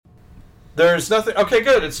There's nothing. Okay,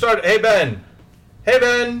 good. It started. Hey, Ben. Hey,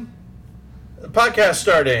 Ben. The podcast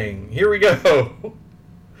starting. Here we go.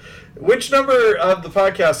 Which number of the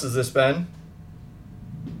podcast is this, Ben?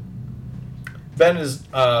 Ben is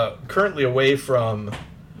currently away from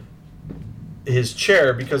his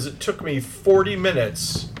chair because it took me 40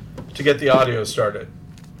 minutes to get the audio started.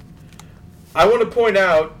 I want to point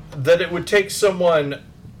out that it would take someone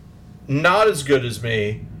not as good as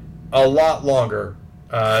me a lot longer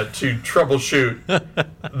to troubleshoot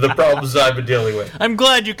the problems I've been dealing with. I'm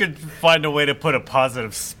glad you could find a way to put a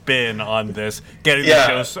positive spin on this. Getting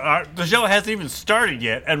the show. The show hasn't even started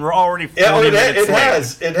yet, and we're already 40 minutes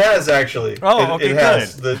late. It has actually. Oh, okay, it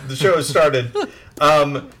has. Good. The show has started.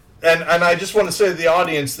 And I just want to say to the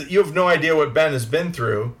audience that you have no idea what Ben has been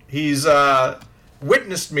through. He's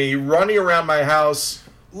witnessed me running around my house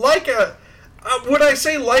like a. Would I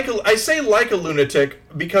say like a? I say like a lunatic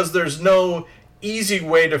because there's no easy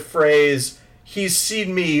way to phrase. He's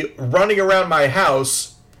seen me running around my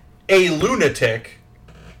house, a lunatic.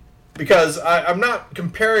 Because I'm not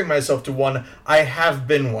comparing myself to one. I have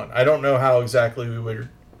been one. I don't know how exactly we were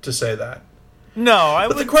to say that. No, I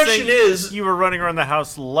would the question say is, you were running around the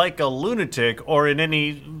house like a lunatic, or in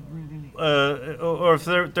any, or if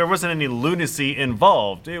there wasn't any lunacy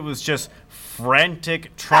involved. It was just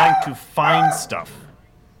frantic trying to find stuff.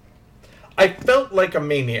 I felt like a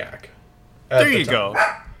maniac. There you go.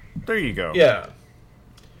 There you go. Yeah.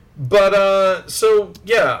 But so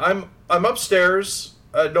yeah, I'm upstairs.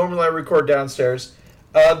 Normally I record downstairs.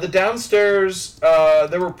 The downstairs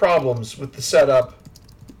there were problems with the setup.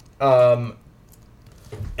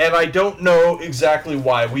 And I don't know exactly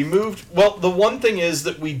why. We moved... Well, the one thing is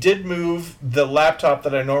that we did move the laptop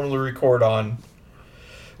that I normally record on.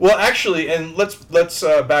 Well, actually, and let's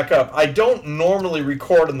back up. I don't normally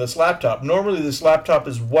record on this laptop. Normally, this laptop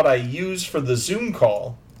is what I use for the Zoom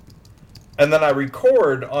call. And then I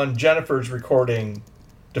record on Jennifer's recording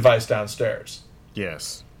device downstairs.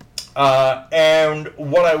 Yes. And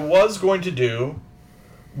what I was going to do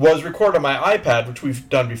was record on my iPad, which we've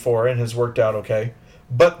done before and has worked out okay.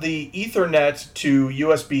 But the Ethernet to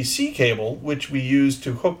USB-C cable, which we use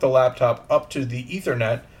to hook the laptop up to the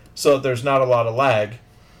Ethernet so that there's not a lot of lag,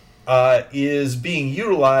 is being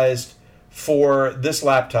utilized for this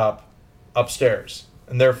laptop upstairs.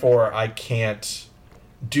 And therefore, I can't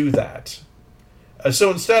do that.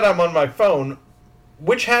 So instead, I'm on my phone,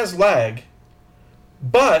 which has lag,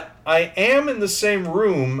 but I am in the same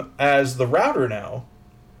room as the router now.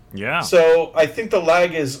 Yeah. So I think the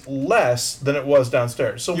lag is less than it was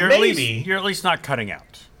downstairs. So you're at least not cutting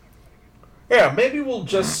out. Yeah, maybe we'll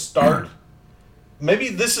just start. Maybe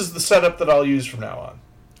this is the setup that I'll use from now on.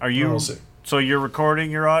 Are you? We'll see. So you're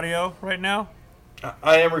recording your audio right now?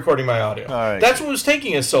 I am recording my audio. All right. That's what was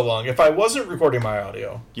taking us so long. If I wasn't recording my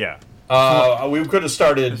audio, yeah, we could have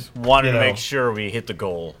started. Just wanted to make sure we hit the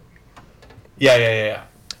goal. Yeah.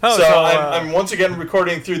 Oh, so I'm once again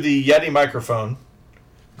recording through the Yeti microphone.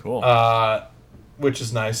 Cool. Which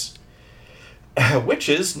is nice.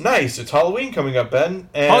 It's Halloween coming up, Ben.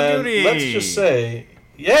 And let's just say,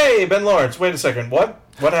 yay, GudeLaurance. Wait a second. What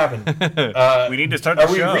happened? We need to start the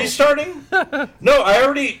show. Are we restarting? No, I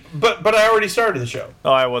already started the show.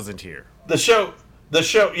 Oh, I wasn't here. The show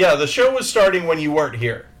was starting when you weren't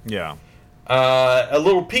here. Yeah. A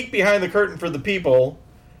little peek behind the curtain for the people.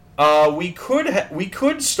 We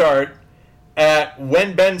could start at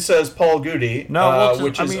when Ben says Paul Goody,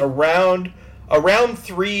 which is around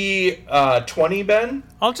 3:20, Ben.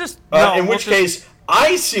 In which case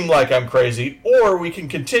I seem like I'm crazy, or we can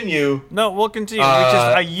continue. No, we'll continue.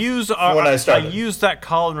 I use that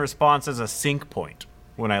call and response as a sync point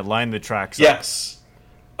when I line the tracks up. Yes.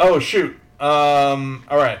 Oh shoot. All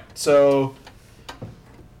right. So.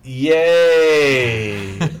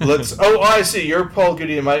 Yay! I see. You're Paul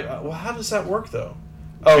Goody, and well, how does that work though?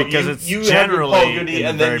 Oh, because you generally have Paul Goody,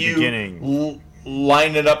 and then you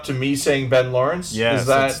line it up to me saying GudeLaurance. Yes,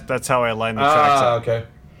 that's how I line the tracks up. Okay.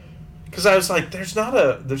 Because I was like, there's not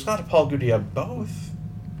a Paul Goody on both,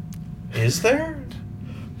 is there?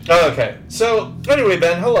 Oh, okay. So anyway,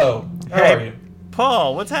 Ben, hello. How are you,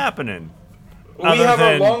 Paul? What's happening? We have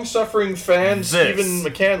a long-suffering fan, Stephen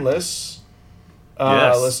McCandless.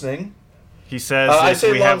 Listening. He says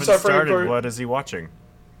if we haven't started, what is he watching?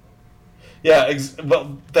 Yeah,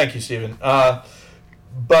 well, thank you, Stephen.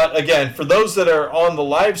 But again, for those that are on the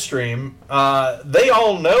live stream, they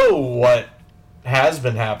all know what has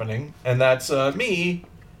been happening, and that's me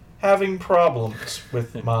having problems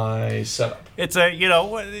with my setup. It's you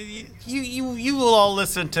will all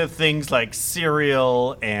listen to things like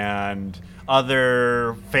Serial and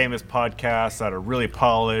other famous podcasts that are really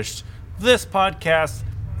polished. This podcast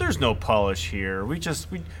there's no polish here.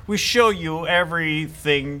 We show you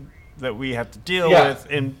everything that we have to deal with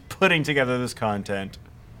in putting together this content.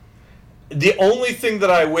 The only thing that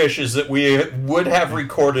I wish is that we would have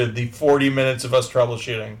recorded the 40 minutes of us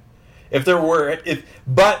troubleshooting.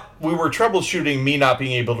 But we were troubleshooting me not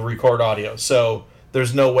being able to record audio, so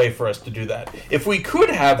there's no way for us to do that. If we could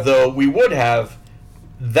have, though, we would have.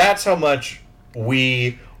 That's how much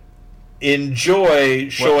we enjoy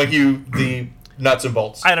showing you the nuts and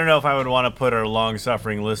bolts. I don't know if I would want to put our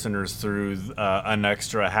long-suffering listeners through an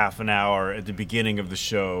extra half an hour at the beginning of the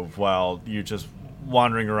show while you're just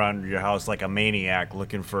wandering around your house like a maniac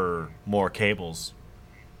looking for more cables.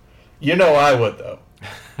 You know I would, though.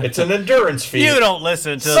 It's an endurance feat. You don't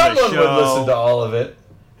listen to Someone the show. would listen to all of it.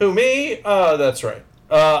 Who, me? That's right.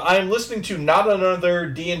 I'm listening to Not Another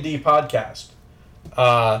D&D podcast.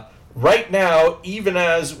 Right now, even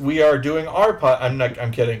as we are doing our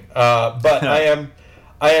I'm kidding. But I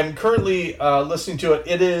am currently listening to it.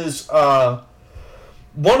 It is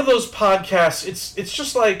one of those podcasts. It's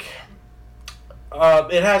just like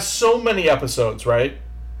it has so many episodes, right?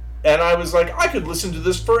 And I was like, I could listen to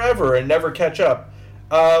this forever and never catch up,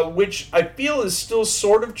 which I feel is still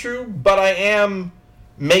sort of true. But I am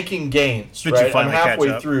making gains, Did right? you finally I'm halfway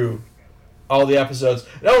catch up? through all the episodes.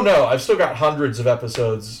 No, I've still got hundreds of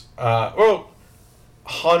episodes. A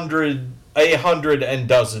hundred and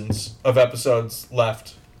dozens of episodes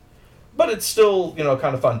left. But it's still,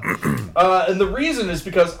 kind of fun. And the reason is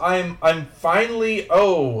because I'm finally,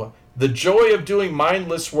 the joy of doing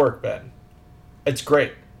mindless work, Ben. It's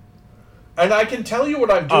great. And I can tell you what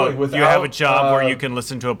I'm doing without... You have a job where you can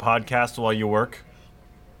listen to a podcast while you work?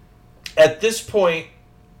 At this point,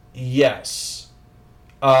 yes.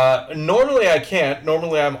 Normally I can't.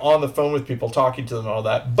 Normally I'm on the phone with people, talking to them and all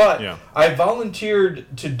that. But I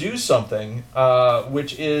volunteered to do something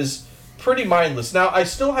which is pretty mindless. Now, I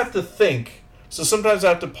still have to think, so sometimes I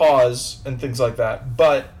have to pause and things like that.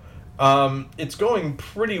 But it's going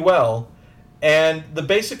pretty well. And the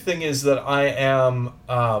basic thing is that I am...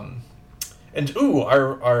 our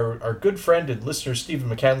good friend and listener, Stephen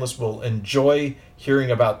McCandless, will enjoy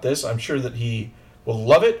hearing about this. I'm sure that he will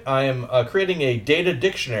love it. I am creating a data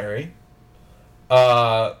dictionary.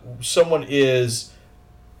 Someone is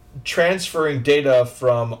transferring data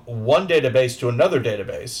from one database to another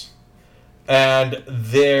database, and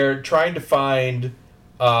they're trying to find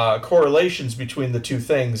correlations between the two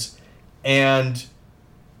things, and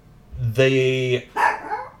the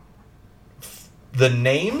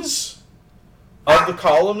names of the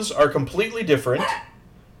columns are completely different.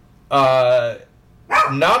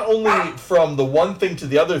 Not only from the one thing to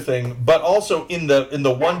the other thing, but also in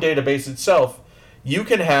the one database itself, you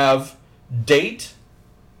can have date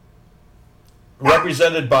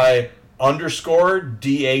represented by underscore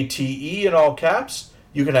DATE in all caps.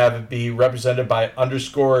 You can have it be represented by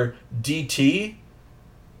underscore DT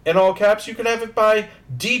in all caps. You can have it by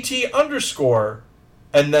DT underscore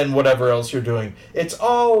and then whatever else you're doing. It's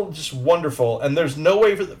all just wonderful, and there's no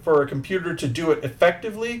way for a computer to do it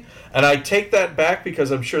effectively, and I take that back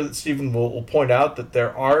because I'm sure that Stephen will point out that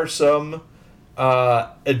there are some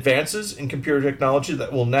advances in computer technology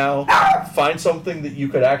that will now find something that you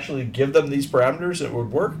could actually give them these parameters and it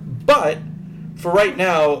would work. But for right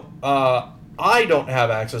now, I don't have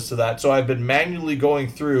access to that, so I've been manually going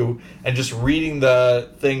through and just reading the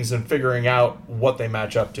things and figuring out what they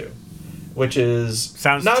match up to. Which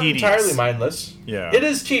sounds not tedious. Entirely mindless. Yeah, it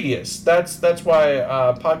is tedious. That's why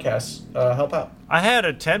podcasts help out. I had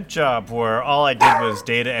a temp job where all I did was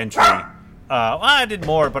data entry. I did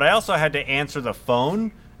more, but I also had to answer the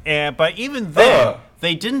phone. But even then,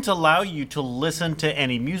 they didn't allow you to listen to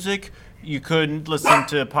any music. You couldn't listen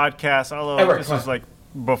to podcasts, although this was like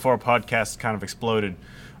before podcasts kind of exploded.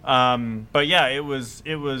 But yeah, it was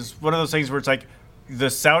one of those things where it's like the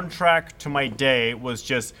soundtrack to my day was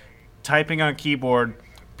just typing on keyboard,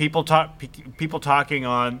 people talking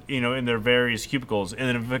on in their various cubicles, and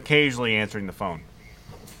then occasionally answering the phone.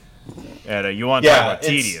 And you want to talk about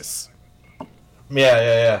tedious?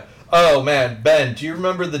 Yeah. Oh man, Ben, do you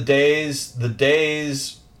remember the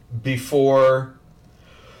days before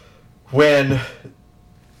when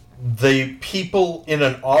the people in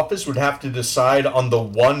an office would have to decide on the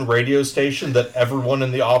one radio station that everyone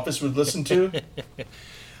in the office would listen to?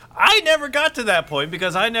 I never got to that point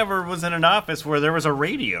because I never was in an office where there was a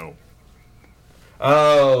radio.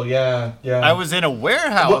 Oh, yeah. I was in a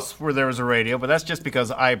warehouse where there was a radio, but that's just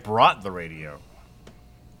because I brought the radio.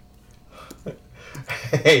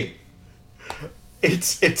 Hey,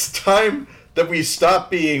 it's time that we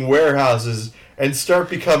stop being warehouses and start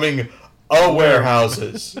becoming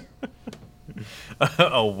warehouses.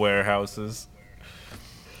 Warehouses.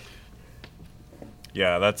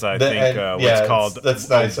 Yeah, that's I think what's called that's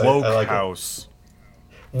nice. a woke I like house.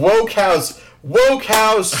 Woke house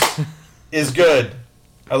is good.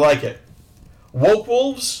 I like it. Woke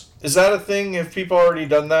wolves, is that a thing? Have people already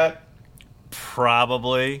done that?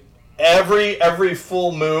 Probably. Every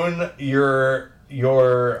full moon, your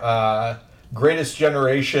greatest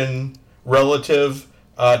generation relative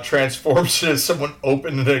transforms into someone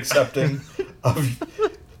open and accepting of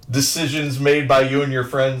decisions made by you and your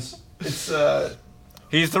friends. It's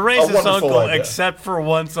he's the racist uncle, idea. except for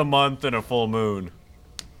once a month and a full moon.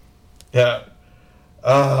 Yeah.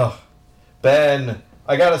 Ben,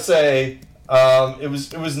 I gotta say, it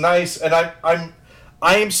was nice, and I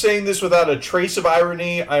am saying this without a trace of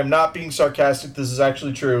irony. I am not being sarcastic. This is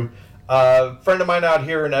actually true. A friend of mine out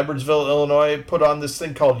here in Edwardsville, Illinois, put on this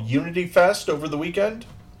thing called Unity Fest over the weekend.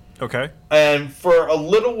 Okay. And for a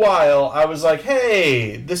little while, I was like,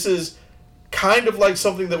 hey, this is kind of like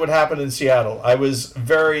something that would happen in Seattle. I was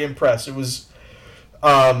very impressed. It was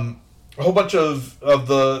a whole bunch of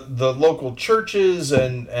the local churches,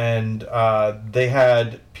 and they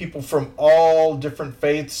had people from all different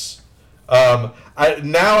faiths. Now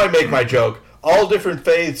I make my joke. All different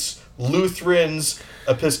faiths, Lutherans,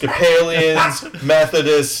 Episcopalians,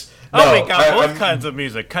 Methodists. No, we got both kinds of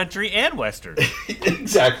music, country and western.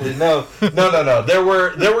 Exactly. No. There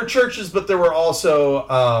were churches, but there were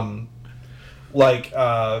also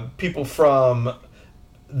people from.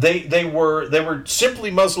 They were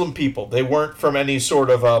simply Muslim people. They weren't from any sort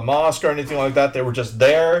of a mosque or anything like that. They were just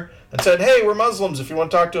there and said, "Hey, we're Muslims. If you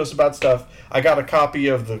want to talk to us about stuff." I got a copy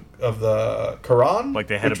of the Quran, like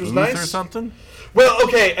they had a booth or something. Well,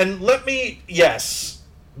 okay, and yes,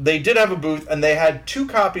 they did have a booth, and they had 2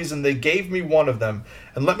 copies, and they gave me one of them.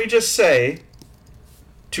 And let me just say,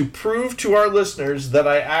 to prove to our listeners that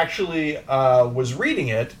I actually was reading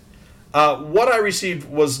it, what I received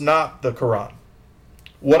was not the Quran.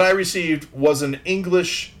 What I received was an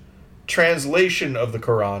English translation of the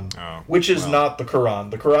Quran, which is not the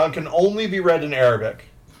Quran. The Quran can only be read in Arabic,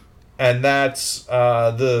 and that's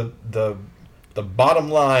the bottom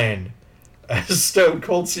line, as Stone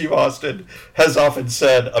Cold Steve Austin has often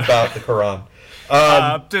said about the Quran.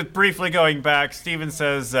 Just briefly going back, Steven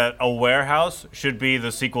says that A Warehouse should be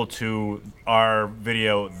the sequel to our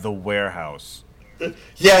video, The Warehouse.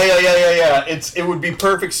 Yeah. It would be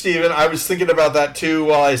perfect, Steven. I was thinking about that too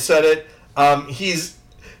while I said it.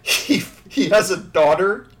 He has a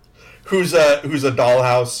daughter who's a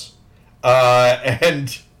dollhouse,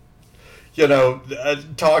 and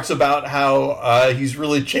talks about how he's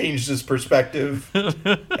really changed his perspective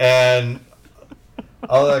and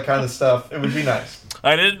all that kind of stuff. It would be nice.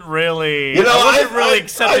 I didn't really. I wasn't really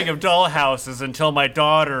accepting of dollhouses until my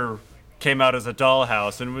daughter came out as a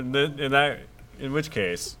dollhouse, in which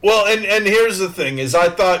case. Well, and here's the thing: is I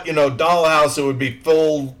thought dollhouse, it would be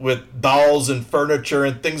filled with dolls and furniture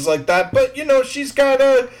and things like that, but she's got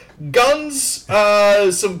guns,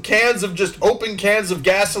 some cans of just open cans of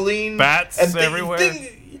gasoline, bats and everywhere.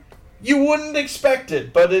 You wouldn't expect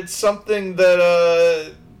it, but it's something that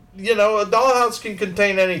a dollhouse can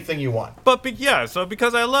contain anything you want. But so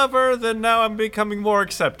because I love her, then now I'm becoming more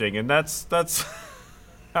accepting, and that's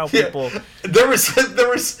how people. There was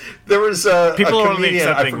people a are only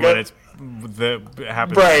accepting when it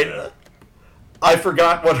happens. Right. I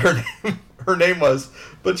forgot what her name was,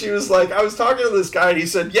 but she was like, I was talking to this guy, and he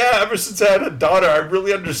said, "Yeah, ever since I had a daughter, I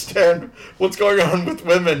really understand what's going on with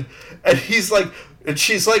women." And she's like,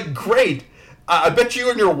 "Great. I bet you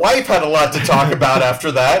and your wife had a lot to talk about after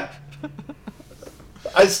that."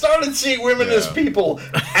 I started seeing women as people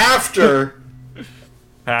after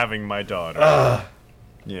having my daughter.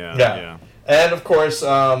 Yeah. And of course,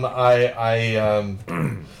 I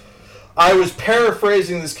was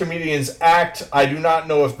paraphrasing this comedian's act. I do not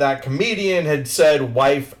know if that comedian had said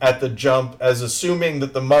wife at the jump, as assuming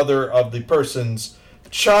that the mother of the person's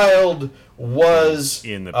child was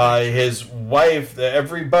in the his wife.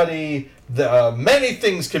 Everybody, many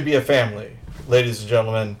things can be a family, ladies and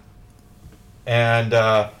gentlemen. And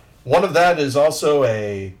one of that is also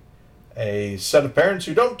a set of parents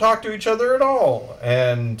who don't talk to each other at all.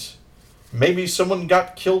 And maybe someone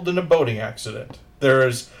got killed in a boating accident.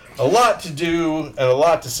 There's a lot to do and a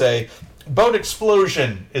lot to say. Boat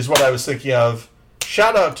explosion is what I was thinking of.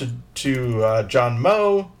 Shout out to John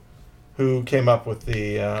Moe, who came up with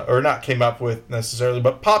or not came up with necessarily,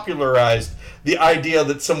 but popularized the idea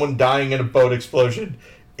that someone dying in a boat explosion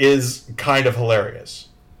is kind of hilarious.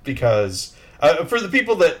 Because for the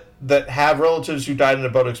people that have relatives who died in a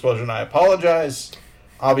boat explosion, I apologize.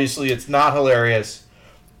 Obviously, it's not hilarious.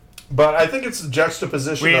 But I think it's the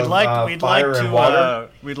juxtaposition of fire and water.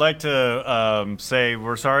 We'd like to say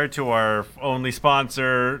we're sorry to our only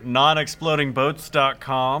sponsor,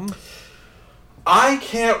 nonexplodingboats.com. I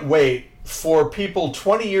can't wait for people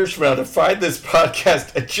 20 years from now to find this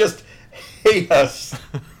podcast and just hate us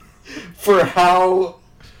for how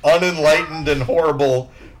unenlightened and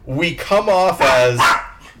horrible we come off as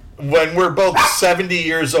when we're both 70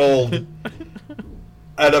 years old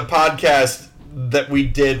at a podcast that we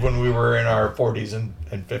did when we were in our 40s and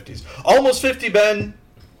 50s. Almost 50, Ben.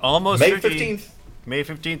 Almost May 50. 15th. May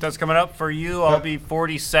 15th, that's coming up for you. I'll be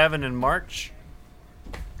 47 in March.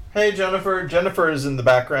 Hey, Jennifer. Jennifer is in the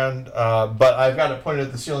background, but I've got it pointed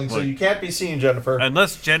at the ceiling, so you can't be seeing Jennifer.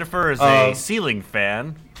 Unless Jennifer is a ceiling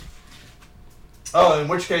fan. Oh, in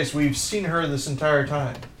which case, we've seen her this entire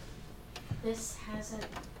time. This hasn't...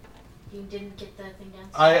 You didn't get the thing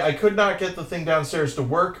downstairs? I could not get the thing downstairs to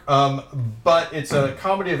work, but it's a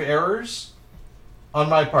comedy of errors on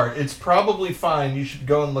my part. It's probably fine. You should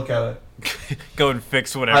go and look at it. Go and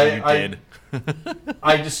fix whatever you did.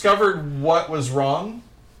 I discovered what was wrong.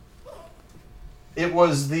 It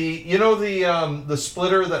was the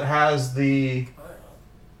splitter that has the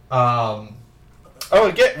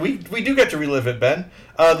again we do get to relive it, Ben.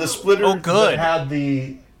 The splitter that had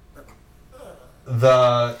the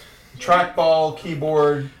trackball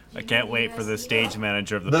keyboard. I can't wait for the stage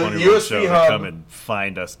manager of the Pony USB Road show hub, to come and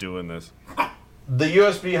find us doing this. The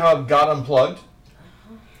USB hub got unplugged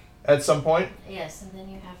at some point. Yes, and then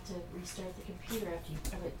you have to restart the computer after you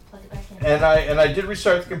plug it back in. And I did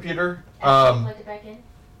restart the computer. After you plugged it back in?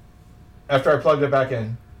 After I plugged it back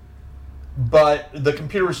in. But the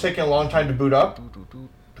computer was taking a long time to boot up.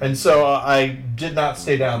 And so I did not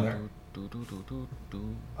stay down there.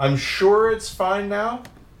 I'm sure it's fine now.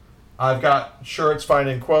 I've got sure it's fine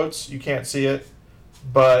in quotes. You can't see it.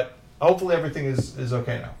 But hopefully everything is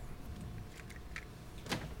okay now.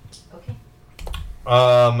 Okay.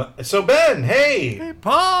 So Ben, hey. Hey,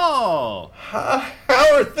 Paul. How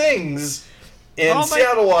are things in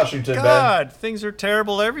Seattle, Washington, God, things are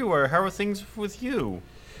terrible everywhere. How are things with you?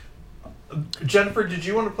 Jennifer, did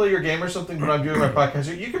you want to play your game or something when I'm doing my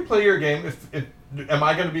podcast? You can play your game. If am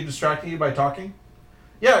I going to be distracting you by talking?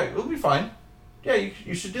 Yeah, it'll be fine. Yeah,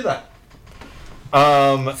 you should do that.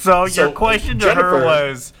 So your question to Jennifer, her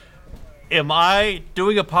was, am I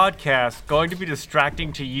doing a podcast going to be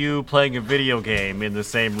distracting to you playing a video game in the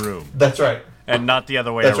same room? That's right. And not the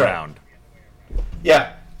other way around? Right.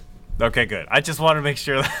 Yeah. Okay, good. I just wanted to make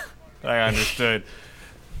sure that I understood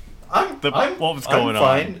what was going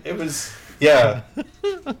fine. on. It was, yeah.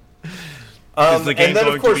 Is the game and then,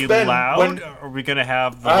 going of course, to be Ben, loud? Are we going to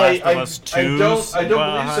have The Last of Us 2 I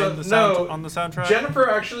don't believe so. on the soundtrack? Jennifer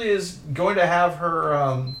actually is going to have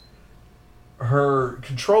her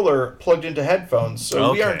controller plugged into headphones,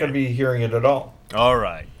 so we aren't going to be hearing it at all. All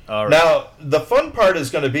right. Now, the fun part is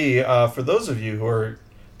going to be, for those of you who are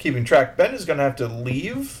keeping track, Ben is going to have to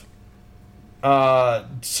leave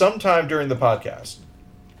sometime during the podcast.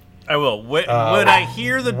 I will. When I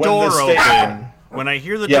hear the door open... When I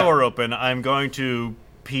hear the door open, I'm going to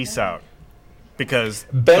peace out because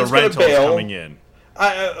Ben's the rental's coming in.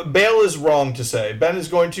 Bail is wrong to say. Ben is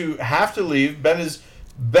going to have to leave.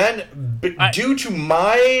 Due to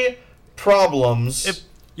my problems.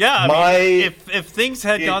 If things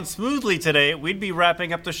had gone smoothly today, we'd be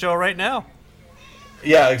wrapping up the show right now.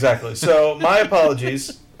 Yeah, exactly. So my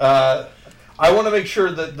apologies. I want to make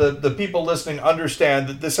sure that the people listening understand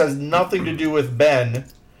that this has nothing to do with Ben.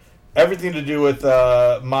 Everything to do with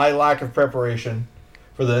my lack of preparation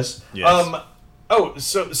for this. Yes.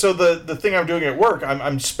 So the thing I'm doing at work,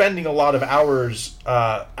 I'm spending a lot of hours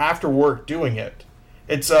after work doing it.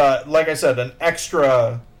 It's like I said, an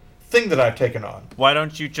extra thing that I've taken on. Why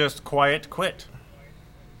don't you just quiet quit?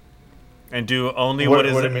 And do only what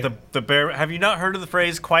is it? The bare. Have you not heard of the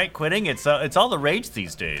phrase "quiet quitting"? It's all the rage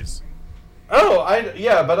these days. Oh,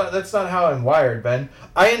 but that's not how I'm wired, Ben.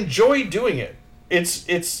 I enjoy doing it.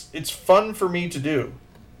 It's fun for me to do.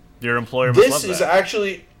 Your employer must love that. This is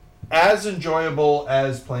actually as enjoyable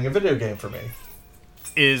as playing a video game for me.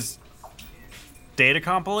 Is data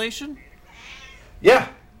compilation? Yeah.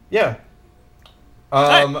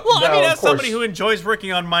 As somebody who enjoys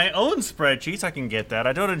working on my own spreadsheets, I can get that.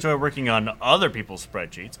 I don't enjoy working on other people's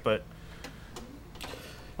spreadsheets, but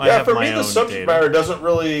for me the subject matter doesn't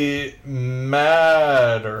really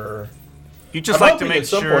matter. You just like to make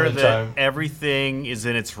sure that everything is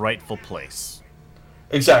in its rightful place.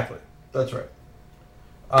 Exactly. That's right.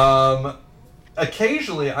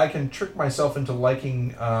 Occasionally, I can trick myself into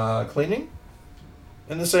liking cleaning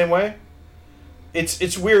in the same way.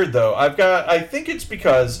 It's weird though. I think it's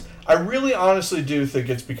because I really honestly do think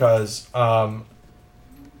it's because I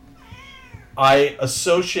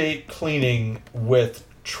associate cleaning with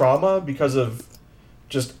trauma because of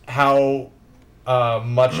just how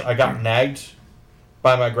much I got nagged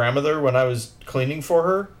by my grandmother when I was cleaning for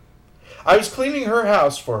her. I was cleaning her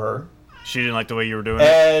house for her. She didn't like the way you were doing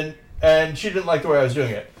it? And she didn't like the way I was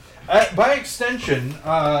doing it. By extension,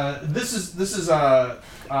 this is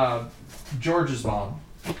George's mom.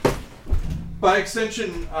 By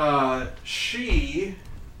extension, she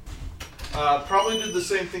probably did the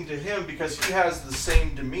same thing to him because he has the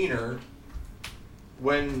same demeanor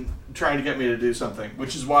when trying to get me to do something,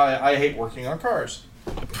 which is why I hate working on cars.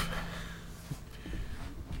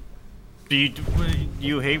 Do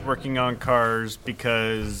you hate working on cars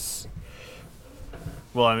because...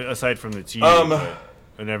 Well, I mean, aside from the TV, but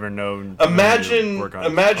I've never known... Imagine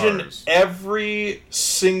cars. Every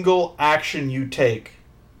single action you take,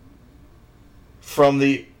 from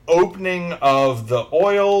the opening of the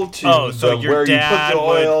oil to where you put the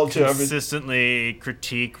oil to consistently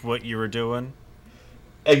critique what you were doing.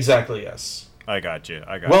 Exactly. Yes. I got you.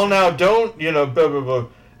 Well, now don't blah, blah, blah.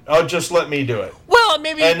 Just let me do it. Well,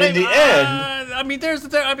 maybe. And in the end, I mean, there's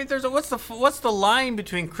what's the line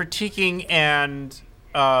between critiquing and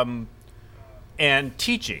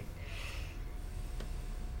teaching?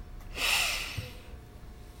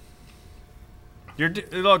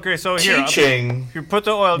 Okay, so here, teaching. You put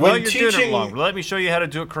the oil. When you're doing it wrong. Let me show you how to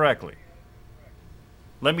do it correctly.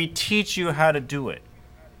 Let me teach you how to do it.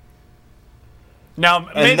 Now,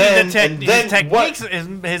 maybe his techniques,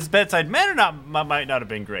 his bedside manner might not have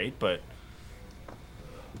been great, but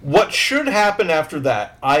what should happen after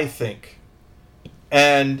that, I think,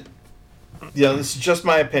 and this is just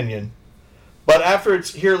my opinion, but after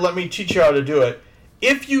it's here, let me teach you how to do it.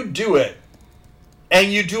 If you do it,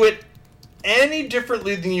 and you do it any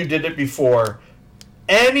differently than you did it before,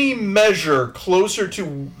 any measure closer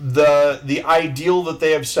to the ideal that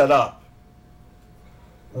they have set up,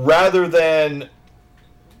 rather than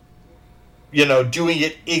doing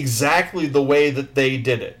it exactly the way that they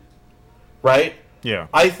did it, right? Yeah.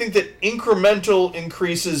 I think that incremental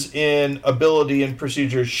increases in ability and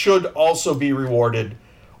procedure should also be rewarded,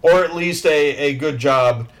 or at least a good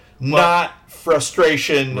job, not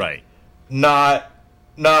frustration, right? Not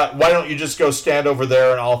why don't you just go stand over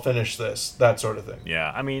there and I'll finish this, that sort of thing.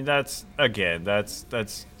 Yeah, I mean that's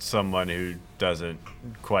someone who doesn't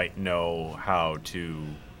quite know how to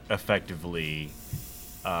effectively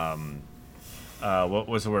what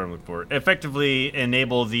was the word I'm looking for? Effectively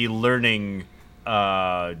enable the learning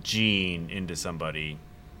gene into somebody.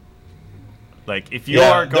 Like, if you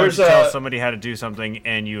are going to tell somebody how to do something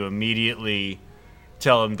and you immediately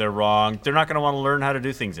tell them they're wrong, they're not going to want to learn how to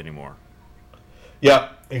do things anymore. Yeah,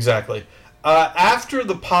 exactly. After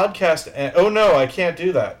the podcast... oh, no, I can't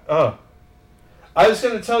do that. I was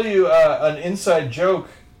going to tell you an inside joke,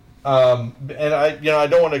 and I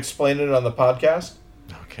don't want to explain it on the podcast.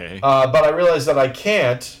 Okay. But I realize that I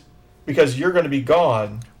can't because you're going to be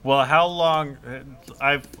gone. Well, how long?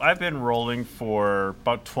 I've been rolling for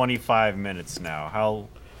about 25 minutes now. How?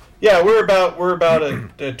 Yeah, we're about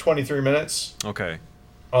at 23 minutes. Okay.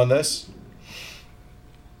 On this.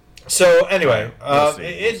 So anyway, we'll see.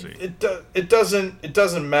 It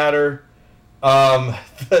doesn't matter.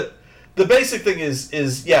 The basic thing is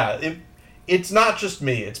it's not just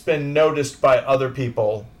me. It's been noticed by other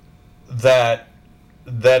people that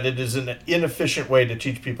it is an inefficient way to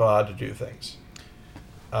teach people how to do things.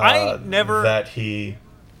 That he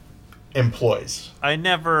employs. I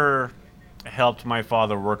never helped my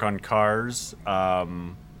father work on cars,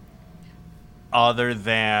 other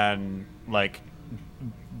than like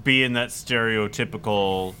being that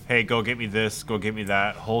stereotypical, hey, go get me this, go get me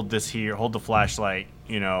that, hold this here, hold the flashlight,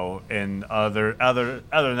 and other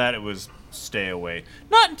than that, it was stay away.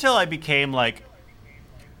 Not until I became like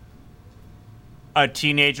a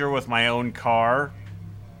teenager with my own car.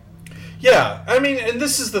 Yeah, I mean, and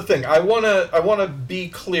this is the thing. I wanna be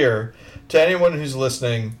clear to anyone who's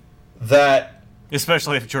listening that,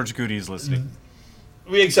 especially if George Goody is listening.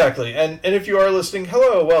 Exactly, and if you are listening,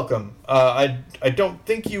 hello, welcome. I don't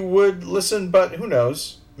think you would listen, but who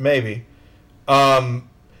knows? Maybe.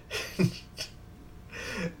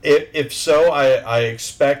 If so, I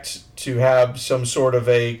expect to have some sort of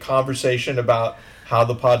a conversation about how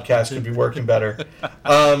the podcast could be working better.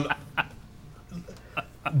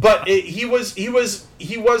 But he was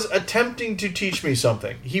attempting to teach me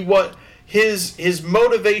something. His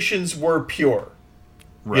motivations were pure,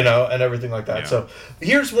 right. And everything like that. Yeah. So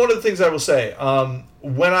here's one of the things I will say.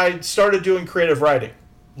 When I started doing creative writing,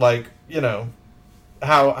 like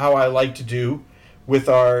how I like to do, with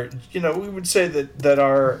our, we would say that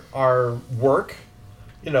our work,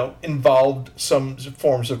 involved some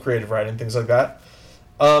forms of creative writing, things like that.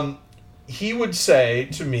 He would say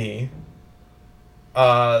to me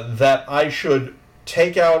that I should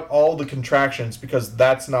take out all the contractions because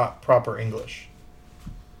that's not proper English.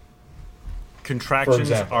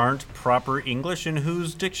 Contractions aren't proper English in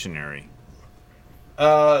whose dictionary?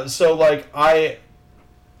 So like I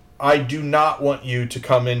do not want you to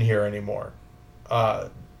come in here anymore.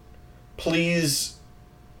 Please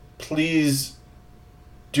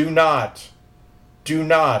do not do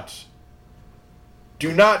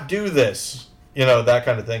this. That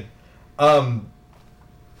kind of thing.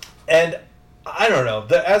 And I don't know.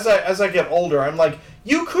 As I get older, I'm like,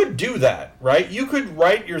 you could do that, right? You could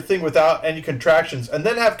write your thing without any contractions, and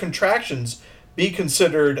then have contractions be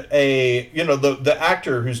considered the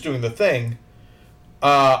actor who's doing the thing.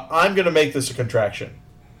 I'm going to make this a contraction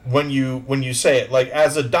when you say it, like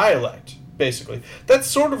as a dialect, basically. That's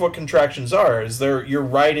sort of what contractions are. You're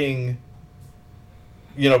writing.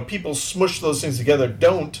 People smush those things together.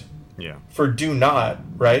 Don't. Yeah. For do not,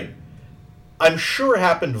 right? I'm sure it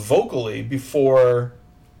happened vocally before.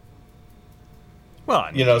 Well,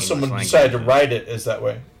 someone decided to write it as that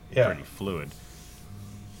way. Yeah. Pretty fluid.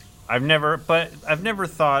 I've never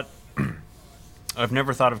thought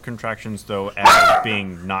of contractions though as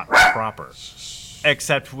being not proper,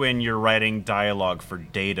 except when you're writing dialogue for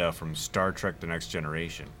Data from Star Trek: The Next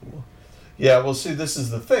Generation. Yeah, well, see, this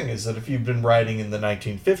is the thing, is that if you've been writing in the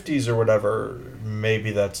 1950s or whatever,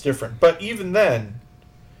 maybe that's different. But even then,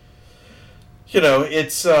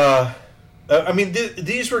 it's...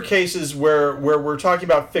 these were cases where we're talking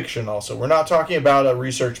about fiction also. We're not talking about a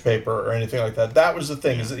research paper or anything like that. That was the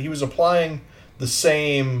thing, is that he was applying the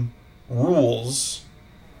same rules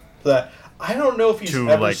that... I don't know if he's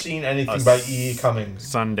ever seen anything by E. Cummings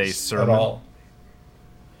Sunday sermon at all.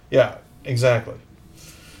 Yeah, exactly.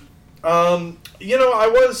 I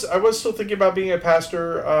was still thinking about being a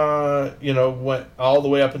pastor, went all the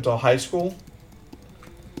way up until high school.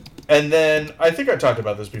 And then, I think I talked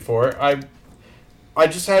about this before, I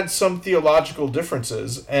just had some theological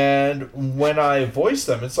differences, and when I voiced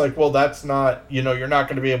them, it's like, well, that's not, you're not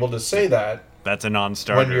going to be able to say that. That's a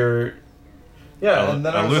non-starter. When you're... Yeah, and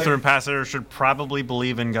then a Lutheran pastor should probably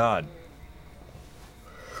believe in God.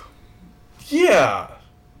 Yeah.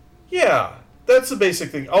 That's the basic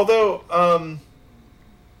thing. Although,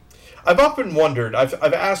 I've often wondered, I've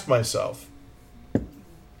asked myself,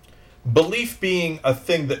 belief being a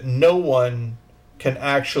thing that no one can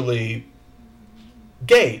actually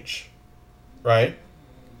gauge, right?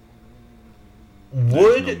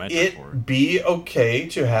 Would it be okay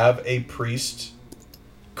to have a priest?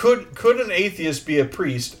 Could an atheist be a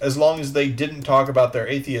priest as long as they didn't talk about their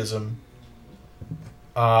atheism,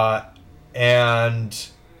 and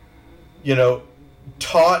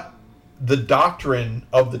taught the doctrine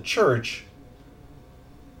of the church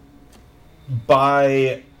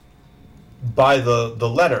by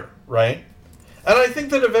the letter, right? And I think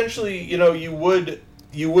that eventually, you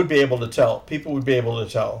would be able to tell. People would be able to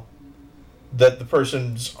tell that the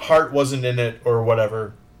person's heart wasn't in it or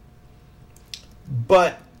whatever.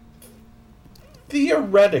 But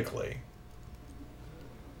theoretically,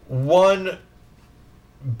 one,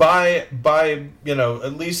 by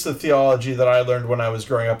at least the theology that I learned when I was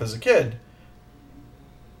growing up as a kid,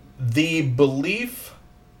 the belief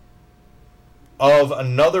of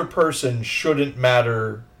another person shouldn't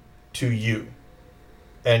matter to you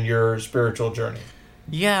and your spiritual journey.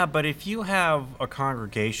 Yeah, but if you have a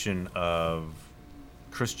congregation of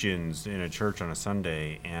Christians in a church on a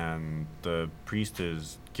Sunday and the priest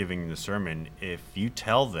is giving the sermon, if you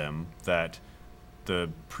tell them that the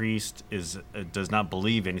priest does not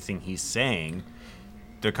believe anything he's saying,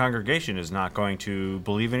 the congregation is not going to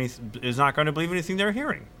believe anything they're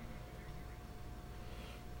hearing.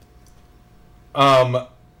 And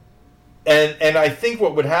I think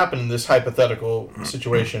what would happen in this hypothetical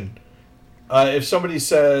situation, if somebody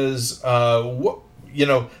says, they would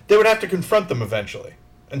have to confront them eventually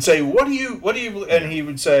and say, what do you, and he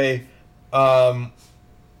would say,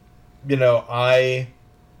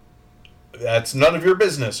 that's none of your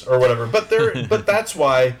business or whatever. But that's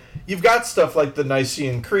why you've got stuff like the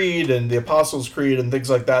Nicene Creed and the Apostles' Creed and things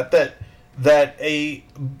like that, the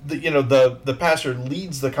pastor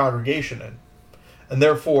leads the congregation in. And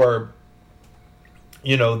therefore,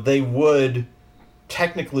 they would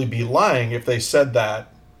technically be lying if they said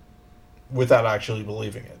that without actually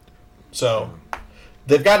believing it. So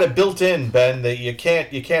they've got it built in, Ben, that you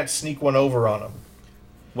can't sneak one over on them.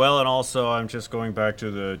 Well, and also I'm just going back to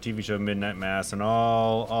the TV show Midnight Mass, and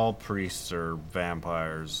all priests are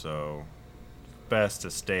vampires, so best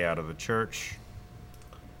to stay out of the church.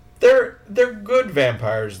 They're good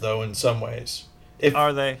vampires though in some ways.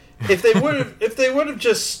 Are they? If they would have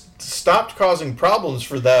just stopped causing problems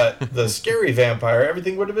for the scary vampire,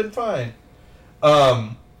 everything would have been fine. But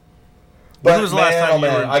When was the last time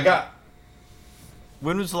you were in-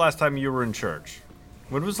 When was the last time you were in church?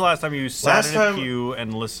 When was the last time you sat in a pew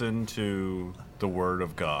and listened to the Word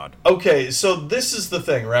of God? Okay, so this is the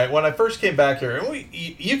thing, right? When I first came back here, and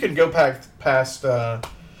you can go past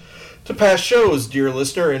shows, dear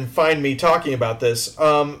listener, and find me talking about this.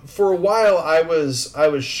 For a while, I was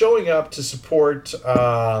showing up to support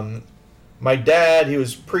my dad. He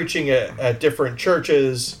was preaching at different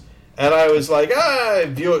churches, and I was like, I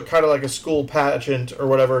view it kind of like a school pageant or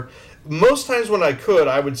whatever. Most times when I could,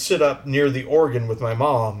 I would sit up near the organ with my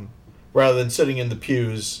mom rather than sitting in the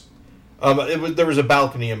pews. There was a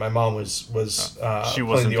balcony, and my mom was she playing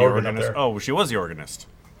wasn't the organ up organist. there. Oh, she was the organist.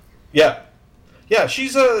 Yeah. Yeah,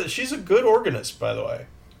 she's a good organist, by the way.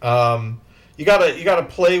 You gotta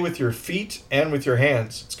play with your feet and with your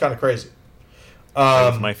hands. It's kind of crazy.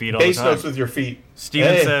 With my feet all the bass time. notes with your feet.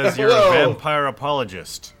 Steven Hey, says you're hello. a vampire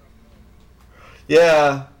apologist.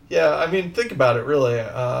 Yeah. I mean, think about it. Really,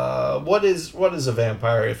 what is a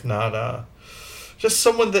vampire if not just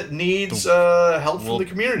someone that needs help from the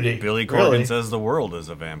community? Billy Corgan really. says the world is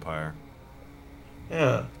a vampire.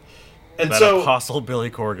 Yeah. And That so apostle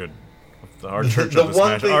Billy Corgan. Our church the of the one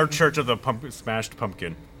smashed, thing- our church of the smashed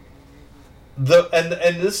pumpkin. and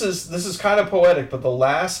this is kind of poetic, but the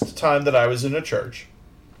last time that I was in a church,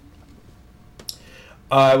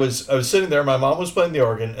 I was sitting there. My mom was playing the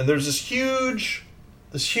organ, and there's this huge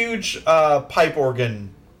pipe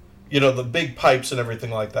organ, the big pipes and everything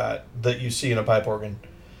like that you see in a pipe organ,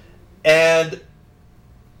 and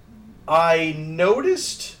I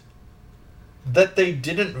noticed that they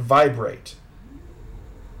didn't vibrate.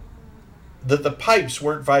 That the pipes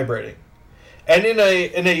weren't vibrating. And in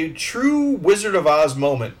a true Wizard of Oz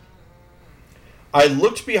moment, I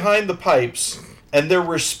looked behind the pipes, and there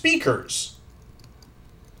were speakers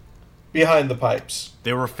behind the pipes.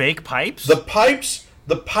 They were fake pipes? The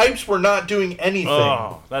pipes were not doing anything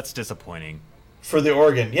Oh, that's disappointing. for the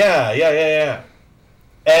organ. Yeah.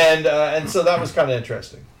 And so that was kind of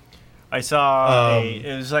interesting. I saw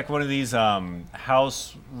it was like one of these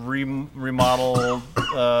house remodel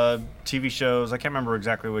TV shows. I can't remember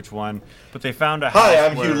exactly which one, but they found a house. Hi,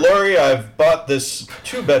 I'm Hugh Laurie. I've bought this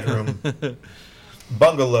 2-bedroom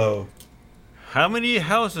bungalow. How many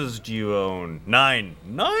houses do you own? 9.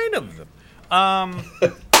 9 of them.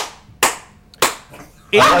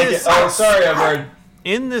 Sorry, I'm weird.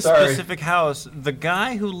 In this Sorry. specific house, the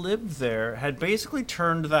guy who lived there had basically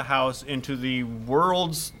turned the house into the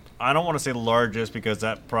world's, I don't want to say largest because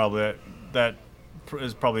that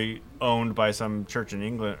is probably owned by some church in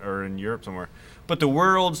England or in Europe somewhere, but the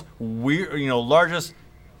world's largest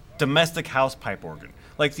domestic house pipe organ.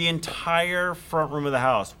 Like the entire front room of the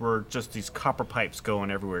house were just these copper pipes going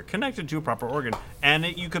everywhere, connected to a proper organ, and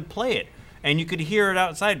you could play it, and you could hear it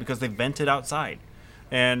outside because they vented outside.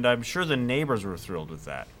 And I'm sure the neighbors were thrilled with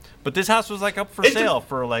that. But this house was like up for sale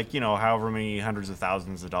for however many hundreds of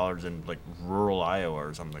thousands of dollars in like rural Iowa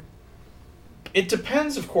or something. It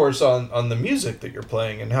depends, of course, on the music that you're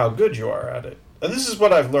playing and how good you are at it. And this is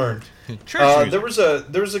what I've learned. Church there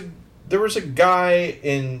was a guy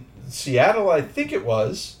in Seattle, I think it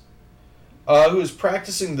was, who was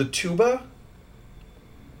practicing the tuba.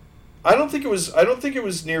 I don't think it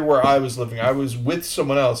was near where I was living. I was with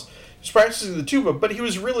someone else. He was practicing the tuba, but he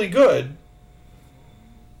was really good,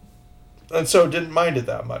 and so didn't mind it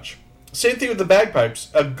that much. Same thing with the bagpipes.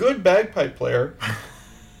 A good bagpipe player,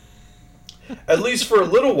 at least for a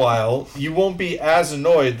little while, you won't be as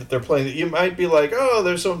annoyed that they're playing it. You might be like, oh,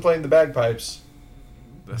 there's someone playing the bagpipes.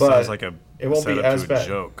 That But sounds like it won't be setup as to a bad.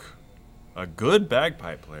 joke. A good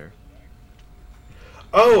bagpipe player.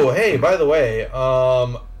 Oh, hey, by the way,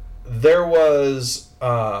 there was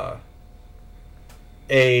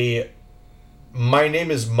a My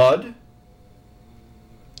Name is Mud.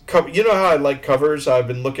 You know how I like covers? I've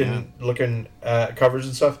been looking at covers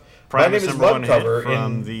and stuff. My Name is Mud cover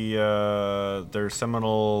from their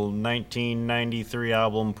seminal 1993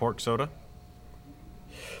 album Pork Soda.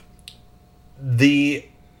 The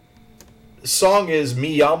song is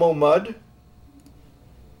Me Llamo Mud,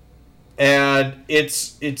 and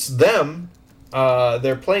it's them.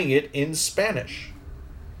 They're playing it in Spanish.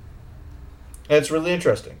 And it's really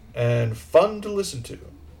interesting and fun to listen to.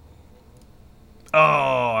 Oh,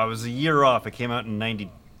 I was a year off. It came out in 90.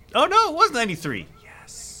 Oh no, it was 93.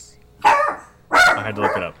 Yes. I had to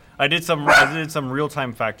look it up. I did some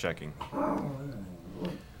real-time fact checking.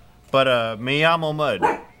 But Me Llamo Mud.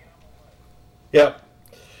 Yep.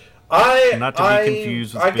 Not to be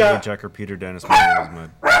confused with Billy Jack or Peter Dennis. My name is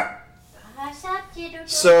Mud.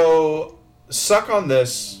 So, Suck on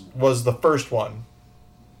This was the first one,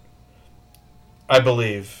 I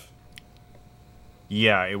believe.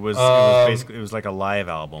 Yeah, it was basically like a live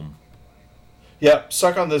album. Yep,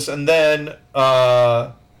 Suck on This, and then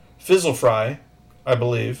Fizzle Fry, I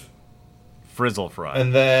believe. Frizzle Fry.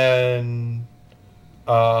 And then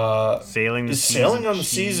Sailing on the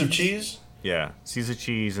Seas of Cheese? Yeah, Seas of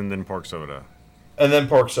Cheese and then Pork Soda. And then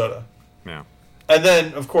Pork Soda. Yeah. And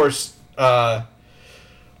then, of course, a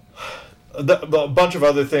bunch of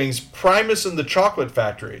other things. Primus and the Chocolate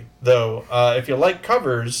Factory, though. If you like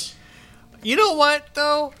covers... You know what,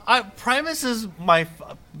 though? Primus is my...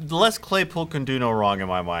 Les Claypool can do no wrong in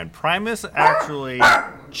my mind. Primus actually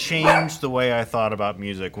changed the way I thought about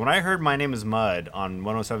music. When I heard My Name is Mud on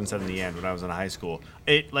 107.7 The End when I was in high school,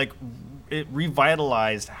 it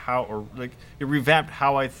revitalized it revamped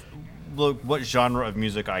how what genre of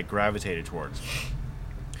music I gravitated towards.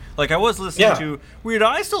 Like, I was listening to Weird Al.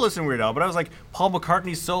 I still listen to Weird Al, but I was like Paul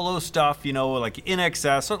McCartney solo stuff, like In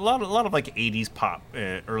Excess, a lot of like 80s pop,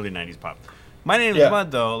 early 90s pop. My Name is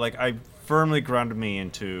Mud, though, like I firmly grounded me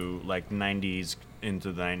into like the 90s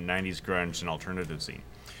grunge and alternative scene.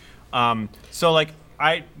 So like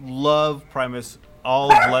I love Primus,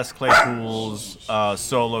 all of Les Claypool's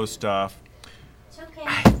solo stuff. It's okay.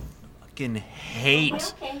 I fucking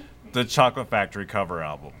hate the Chocolate Factory cover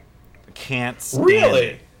album. I can't stand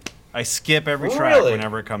it. I skip every track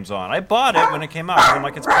whenever it comes on. I bought it when it came out. I'm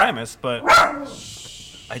like, it's Primus, but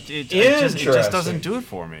it just doesn't do it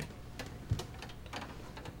for me.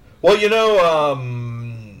 Well,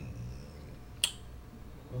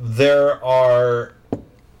 there are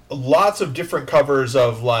lots of different covers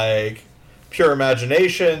of like Pure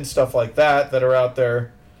Imagination, stuff like that are out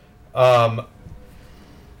there.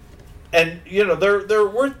 And they're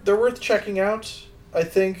worth checking out, I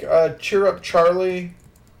think. Cheer Up Charlie.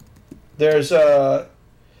 There's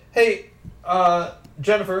hey,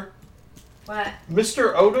 Jennifer. What?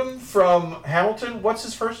 Mr. Odom from Hamilton, what's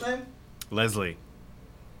his first name? Leslie.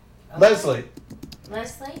 Leslie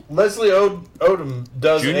Odom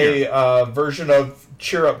does a version of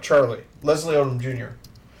Cheer Up Charlie. Leslie Odom Jr.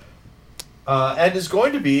 And is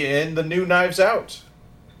going to be in the new Knives Out.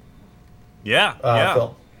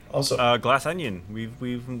 Film. Also, Glass Onion.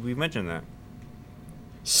 We've mentioned that.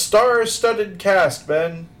 Star-studded cast,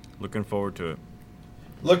 Ben. Looking forward to it.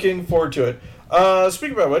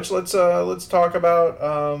 Speaking about which, let's talk about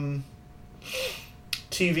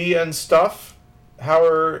TV and stuff. How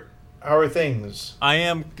are things? I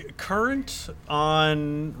am current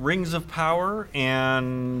on Rings of Power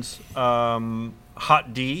and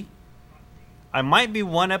Hot D. I might be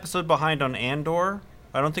one episode behind on Andor.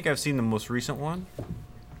 I don't think I've seen the most recent one.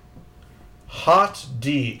 Hot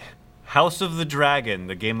D. House of the Dragon,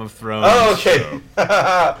 the Game of Thrones. Oh, okay.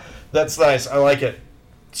 That's nice. I like it.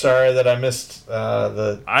 Sorry that I missed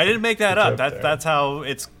the... I didn't make that up. That's how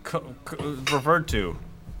it's referred to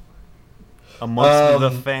amongst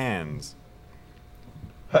the fans.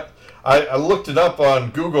 I looked it up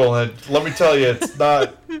on Google, and let me tell you, it's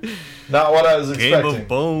not what I was expecting. Game of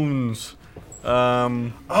Bones.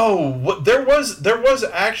 There was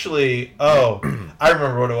actually... Oh, I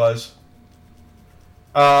remember what it was.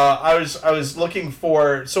 I was looking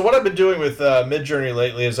for... So what I've been doing with Midjourney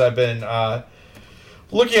lately is I've been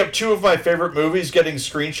looking up two of my favorite movies, getting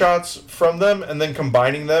screenshots from them, and then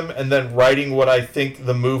combining them, and then writing what I think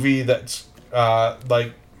the movie that's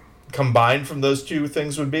combined from those two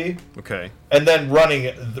things would be. Okay. And then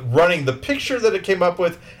running the picture that it came up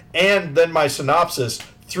with, and then my synopsis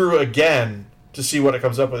through again to see what it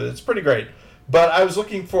comes up with. It's pretty great. But I was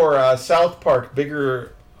looking for South Park,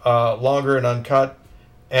 bigger, longer, and uncut.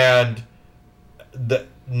 And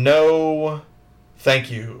no, thank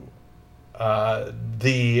you.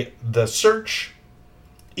 The search,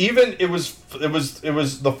 even it was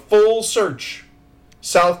the full search.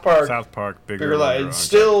 South Park, bigger, longer, it's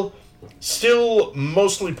still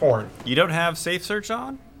mostly porn. You don't have Safe Search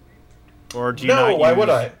on, or do you? No, why would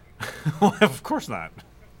I? Well, of course not.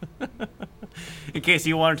 In case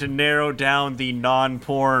you wanted to narrow down the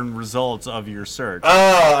non-porn results of your search.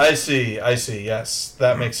 Oh, I see. Yes,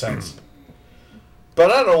 that makes sense.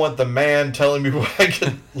 But I don't want the man telling me what I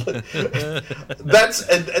can. That's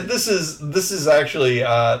and this is actually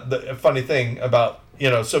the funny thing about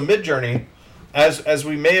so Midjourney, as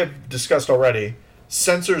we may have discussed already,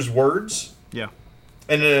 censors words. Yeah.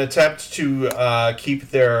 In an attempt to keep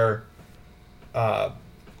their AI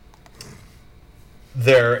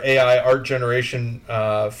art generation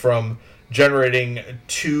from generating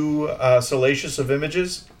too salacious of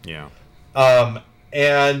images. Yeah.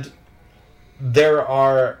 And there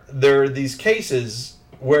are these cases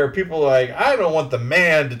where people are like, I don't want the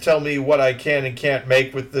man to tell me what I can and can't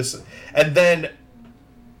make with this. And then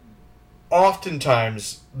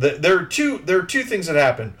oftentimes there are two things that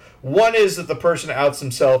happen. One is that the person outs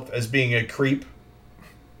himself as being a creep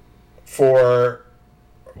for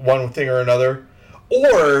one thing or another,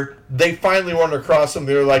 or they finally run across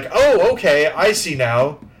something. They're like, oh, okay, I see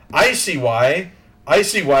now. I see why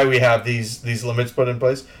we have these limits put in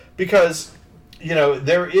place, because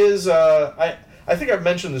there is I think I've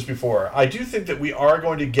mentioned this before. I do think that we are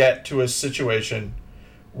going to get to a situation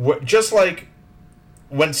just like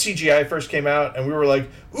when CGI first came out, and we were like,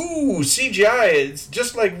 ooh, CGI, it's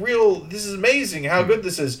just like real, this is amazing, how good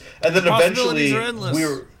this is. And then eventually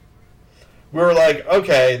we were like,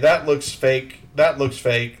 okay, that looks fake.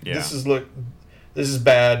 Yeah. This is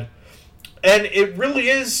bad. And it really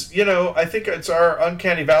is, I think it's our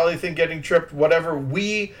uncanny valley thing getting tripped, whatever.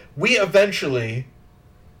 We eventually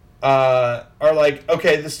are like,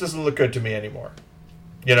 okay, this doesn't look good to me anymore.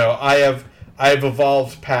 I have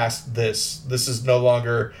evolved past this. This is no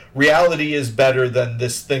longer, reality is better than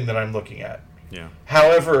this thing that I'm looking at. Yeah.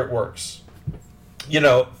 However it works.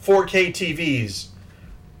 4K TVs,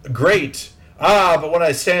 great. But when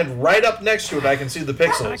I stand right up next to it, I can see the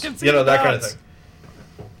pixels. I can see that kind of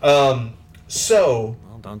thing. So,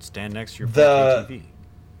 well, don't stand next to your 4K TV.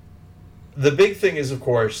 The big thing is, of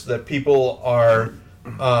course, that people are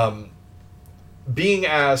being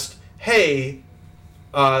asked, hey,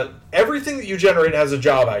 everything that you generate has a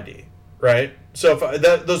job ID, right? So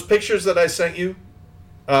if those pictures that I sent you,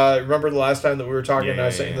 remember the last time that we were talking and I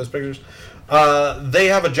sent you those pictures? They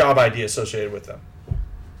have a job ID associated with them.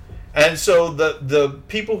 And so the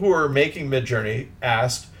people who are making Midjourney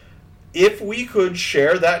asked if we could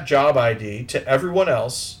share that job ID to everyone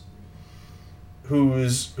else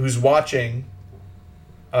who's watching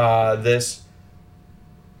this.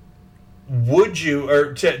 Would you,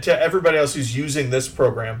 or to everybody else who's using this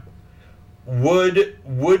program,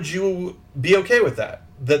 would you be okay with that?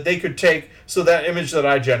 That they could take, so that image that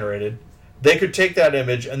I generated, they could take that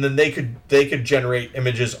image and then they could generate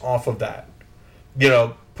images off of that.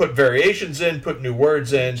 Put variations in, put new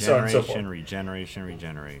words in, so on and so forth.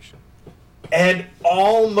 Regeneration. And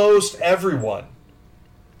almost everyone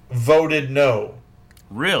voted no.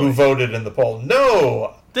 Really? Who voted in the poll?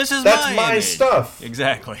 No. That's my stuff.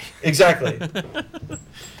 Exactly.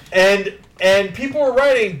 And people were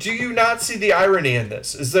writing, do you not see the irony in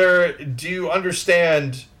this? Do you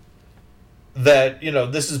understand that,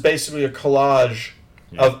 this is basically a collage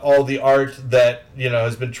of all the art that,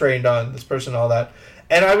 has been trained on this person and all that.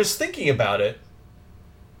 And I was thinking about it,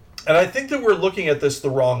 and I think that we're looking at this the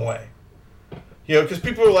wrong way. Because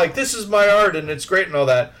people are like, this is my art and it's great and all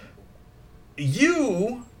that.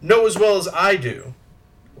 You know as well as I do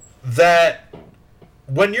that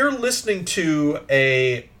when you're listening to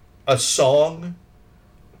a song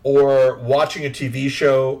or watching a TV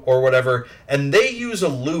show or whatever, and they use a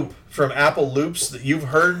loop from Apple Loops that you've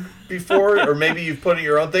heard before, or maybe you've put in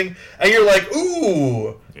your own thing, and you're like,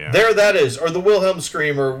 ooh, there that is, or the Wilhelm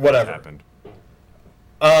scream or whatever. Happened.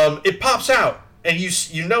 It pops out, and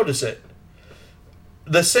you notice it.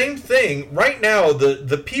 The same thing, right now,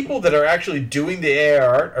 the people that are actually doing the AI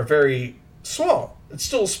art are very small. It's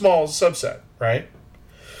still a small subset, right?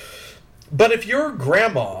 But if your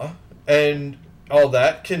grandma and all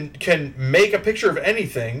that can make a picture of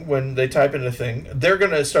anything when they type in a thing, they're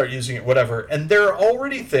going to start using it, whatever. And there are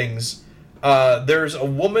already things. There's a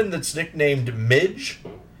woman that's nicknamed Midge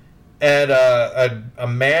and a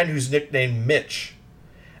man who's nicknamed Mitch.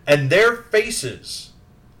 And their faces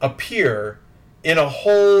appear in a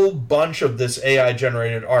whole bunch of this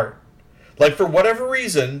AI-generated art. Like, for whatever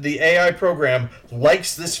reason, the AI program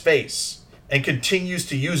likes this face and continues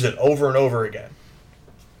to use it over and over again.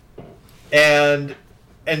 And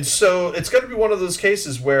so it's going to be one of those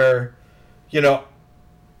cases where, you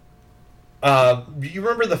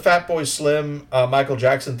remember the Fatboy Slim Michael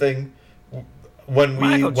Jackson thing when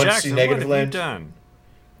we went to see Negative Land? Done?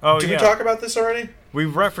 Did we talk about this already? We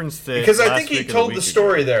referenced it because I think he told the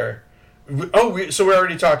story there. So we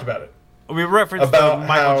already talked about it. We referenced about the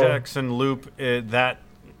Michael Jackson loop. It's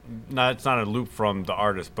not a loop from the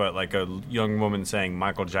artist, but like a young woman saying,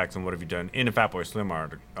 "Michael Jackson, what have you done?" in a Fatboy Slim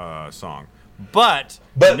song. But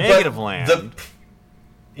Negative Land.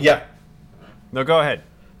 No, go ahead.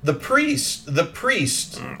 The priest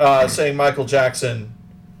saying Michael Jackson,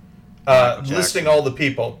 listing all the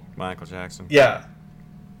people. Michael Jackson. Yeah.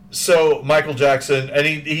 So Michael Jackson, and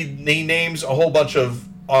he names a whole bunch of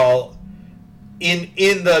all.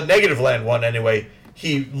 In the Negative Land one, anyway,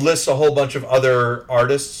 he lists a whole bunch of other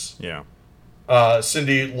artists. Yeah.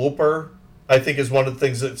 Cyndi Lauper, I think, is one of the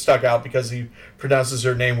things that stuck out because he pronounces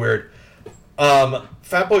her name weird.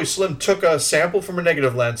 Fatboy Slim took a sample from a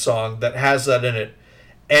Negativland song that has that in it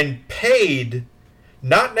and paid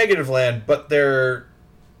not Negativland, but their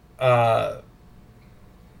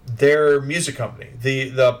music company,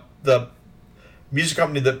 the music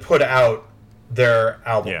company that put out their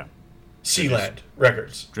album, Yeah. Sealand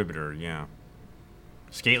Records. Distributor, yeah.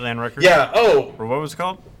 Skateland Records? Yeah. Oh, Or what was it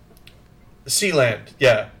called? Sealand.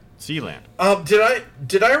 Yeah. Sealand.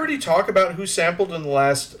 Did I already talk about who sampled in the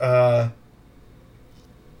last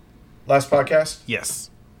podcast? Yes.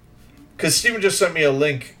 Because Steven just sent me a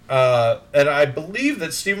link, and I believe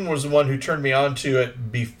that Steven was the one who turned me on to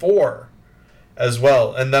it before as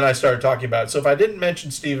well, and then I started talking about it. So if I didn't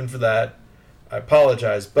mention Steven for that, I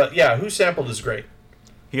apologize. But yeah, who sampled is great.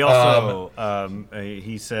 He also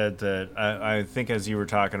he said that I think as you were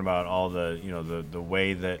talking about all the the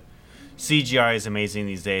way that CGI is amazing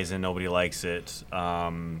these days and nobody likes it.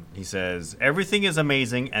 He says everything is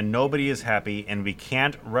amazing and nobody is happy, and we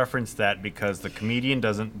can't reference that because that comedian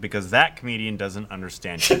doesn't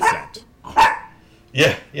understand consent.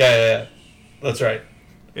 Yeah. That's right.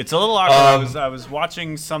 It's a little awkward. I was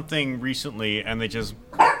watching something recently and they just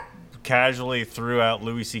casually threw out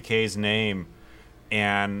Louis C.K.'s name,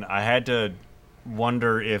 and I had to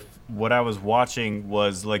wonder if what I was watching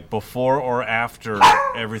was like before or after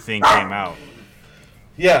everything came out.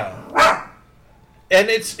 Yeah. And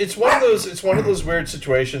it's one of those weird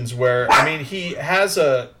situations where, I mean, he's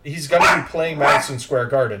going to be playing Madison Square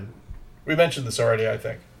Garden. We mentioned this already, I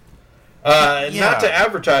think. Not to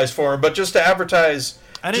advertise for him, but just to advertise,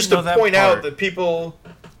 just to point out that people.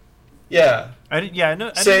 Yeah. I didn't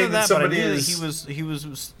know that, but I knew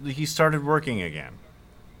that he started working again.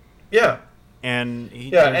 Yeah. And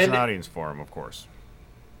there's an audience for him, of course.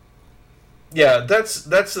 Yeah, that's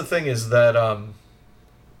the thing is that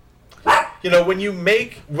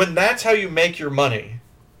when that's how you make your money,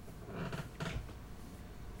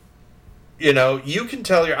 you can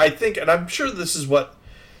tell I think, and I'm sure this is what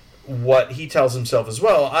he tells himself as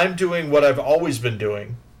well. I'm doing what I've always been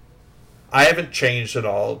doing. I haven't changed at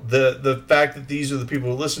all. The fact that these are the people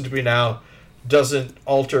who listen to me now doesn't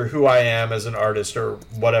alter who I am as an artist or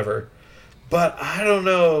whatever. But I don't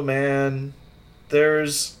know, man.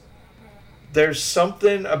 There's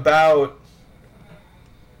something about,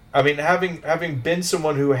 I mean, having been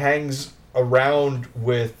someone who hangs around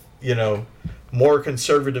with, more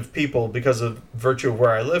conservative people because of virtue of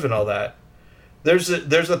where I live and all that. There's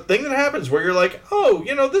a thing that happens where you're like, oh,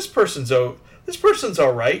 this person's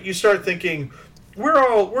all right. You start thinking, we're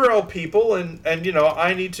all people, and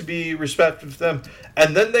I need to be respectful of them.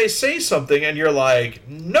 And then they say something, and you're like,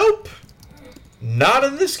 nope, not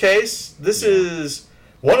in this case. This is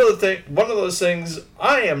one of those things.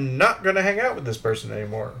 I am not going to hang out with this person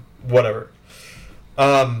anymore. Whatever.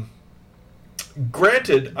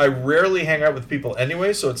 Granted, I rarely hang out with people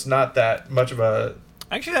anyway, so it's not that much of an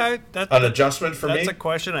adjustment for me. That's a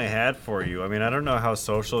question I had for you. I mean, I don't know how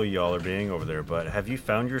social y'all are being over there, but have you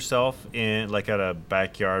found yourself in like at a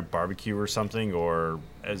backyard barbecue or something, or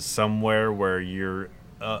as somewhere where you're,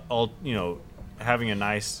 having a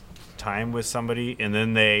nice time with somebody, and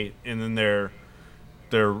then their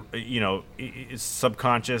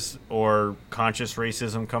subconscious or conscious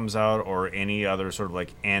racism comes out, or any other sort of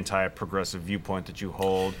like anti-progressive viewpoint that you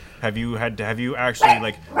hold? Have you actually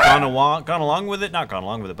like gone along with it, not gone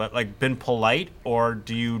along with it, but like been polite, or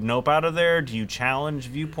do you nope out of there? Do you challenge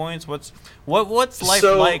viewpoints? What's life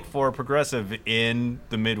like for a progressive in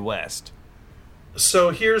the Midwest? So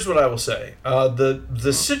here's what I will say: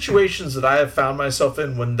 the situations that I have found myself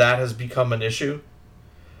in when that has become an issue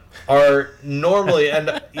are normally,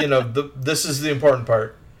 and this is the important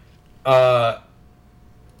part,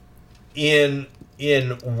 in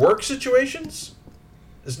work situations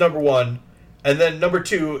is number one, and then number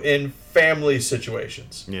two in family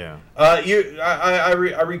situations. Yeah. I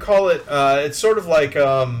recall it. It's sort of like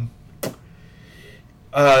the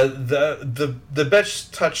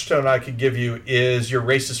best touchstone I could give you is Your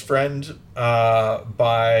Racist Friend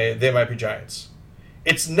by They Might Be Giants.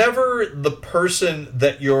 It's never the person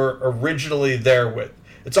that you're originally there with.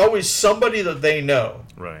 It's always somebody that they know.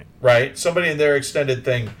 Right. Right? Somebody in their extended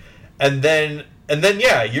thing. And then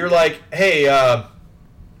yeah, you're like, hey, I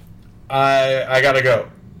gotta go.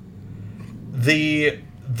 The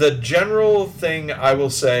general thing I will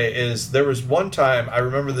say is there was one time, I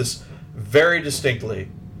remember this very distinctly,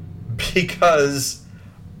 because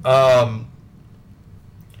I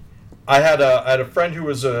had a friend who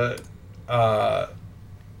was a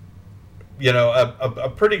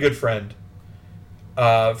pretty good friend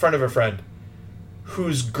of a friend,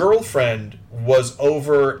 whose girlfriend was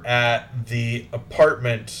over at the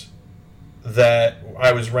apartment that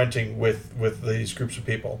I was renting with these groups of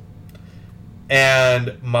people.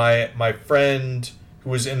 And my friend, who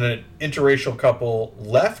was in an interracial couple,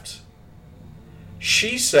 left.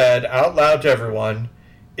 She said out loud to everyone,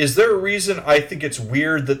 "Is there a reason I think it's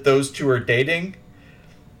weird that those two are dating?"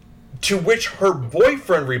 To which her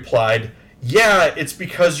boyfriend replied, "Yeah, it's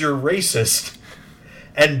because you're racist."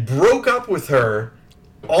 And broke up with her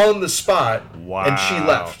on the spot. Wow. And she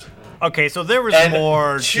left. Okay, so there was And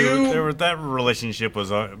more to that relationship was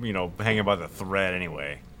hanging by the thread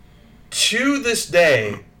anyway. To this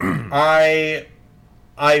day, I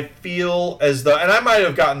feel as though, and I might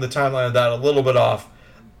have gotten the timeline of that a little bit off,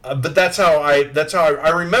 but that's how I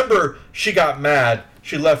remember. She got mad.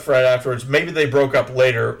 She left right afterwards. Maybe they broke up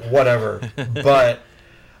later. Whatever.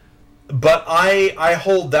 but I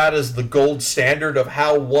hold that as the gold standard of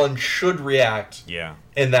how one should react. Yeah.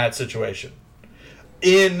 In that situation.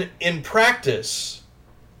 In practice,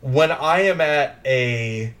 when I'm at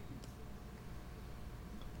a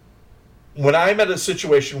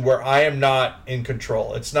situation where I am not in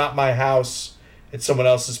control, it's not my house, it's someone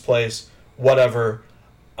else's place, whatever.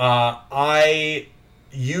 I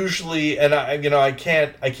usually, and I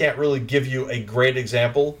can't really give you a great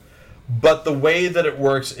example, but the way that it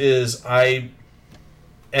works is I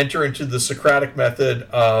enter into the Socratic method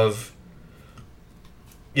of,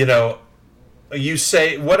 you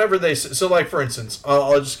say whatever they say. So, like, for instance,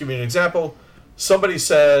 I'll just give you an example. Somebody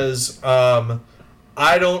says, I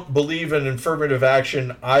don't believe in affirmative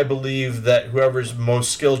action. I believe that whoever's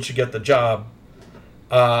most skilled should get the job.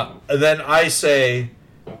 And then I say,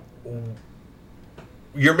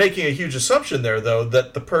 you're making a huge assumption there, though,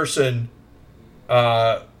 that the person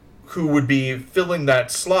who would be filling that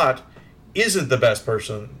slot isn't the best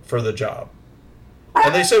person for the job.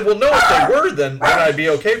 And they say, well, no, if they were, then I'd be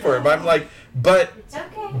okay for it. But I'm like, It's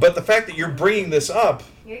okay. but the fact that you're bringing this up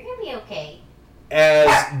You're gonna be okay.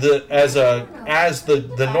 as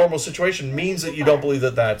the normal situation means that you don't believe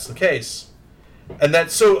that that's the case. And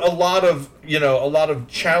that's so a lot of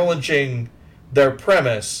challenging their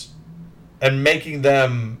premise and making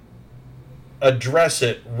them address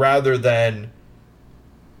it rather than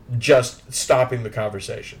just stopping the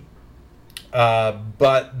conversation.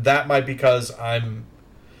 But that might be because I'm,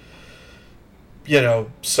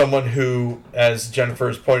 someone who, as Jennifer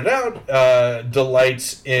has pointed out,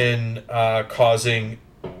 delights in causing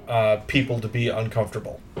people to be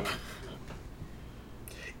uncomfortable.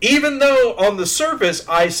 Even though on the surface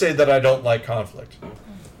I say that I don't like conflict.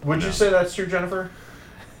 Would you say that's true, Jennifer?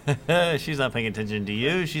 She's not paying attention to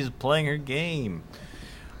you. She's playing her game.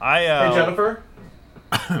 Hey, Jennifer?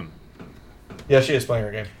 Yeah, she is playing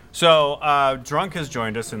her game. So, Drunk has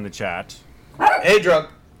joined us in the chat. Hey, Drunk.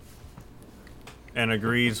 And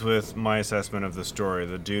agrees with my assessment of the story.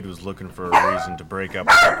 The dude was looking for a reason to break up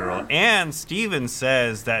with the girl. And Steven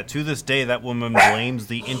says that to this day, that woman blames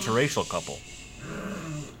the interracial couple.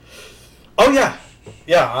 Oh, yeah.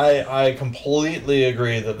 Yeah, I completely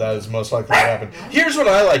agree that is most likely to happen. Here's what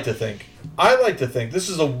I like to think. I like to think this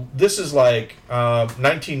is like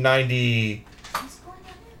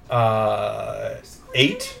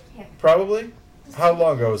 1998, probably. How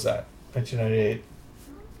long ago was that? 1998.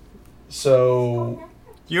 So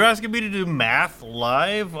You're asking me to do math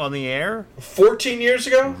live on the air? 14 years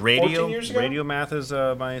ago? Radio 14 years ago? Radio math, as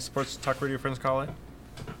my sports talk radio friends call it.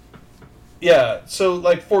 Yeah, so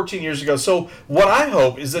like 14 years ago. So what I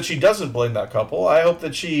hope is that she doesn't blame that couple. I hope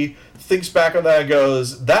that she thinks back on that and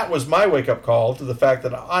goes, that was my wake-up call to the fact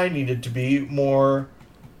that I needed to be more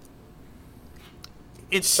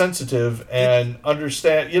sensitive and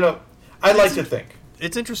understand. I'd like to think.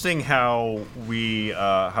 It's interesting how we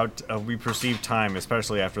perceive time,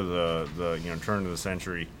 especially after the turn of the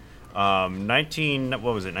century.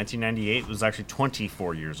 1998 was actually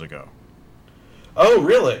 24 years ago. Oh,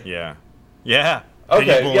 really? Yeah. Yeah. Okay.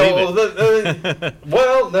 Can you believe it?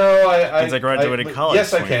 Well, no, Since I graduated college yes,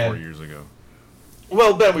 24 I can. years ago.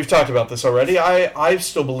 Well, Ben, we've talked about this already. I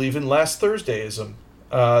still believe in last Thursdayism.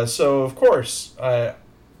 So, of course, I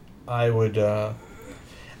would...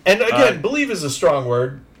 and again, believe is a strong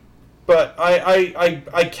word, but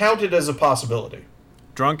I count it as a possibility.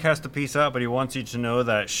 Drunk has to peace out, but he wants you to know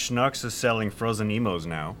that Schnucks is selling frozen emos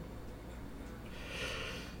now.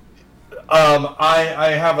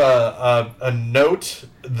 I have a note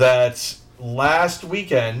that last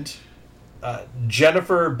weekend,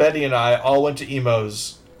 Jennifer, Betty, and I all went to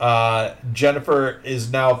emos. Jennifer is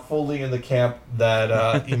now fully in the camp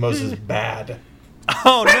that emos is bad.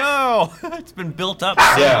 Oh no! It's been built up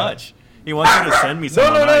so much. He wants you to send me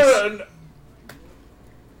some.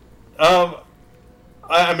 No.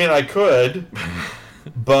 I mean, I could,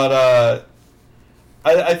 but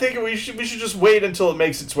I think we should just wait until it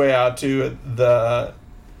makes its way out to the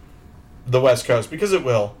West Coast, because it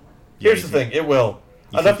will. Here's the thing, it will.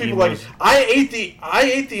 Enough people like it. I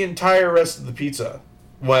ate the entire rest of the pizza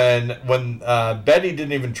when Betty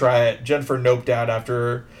didn't even try it. Jennifer noped out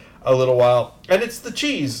after a little while, and it's the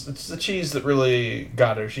cheese. It's the cheese that really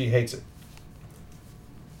got her. She hates it.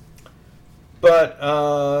 But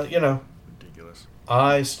Ridiculous.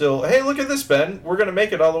 Hey, look at this, Ben. We're gonna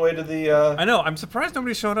make it all the way to the. I know. I'm surprised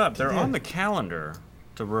nobody showed up. They're on the calendar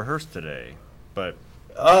to rehearse today, but.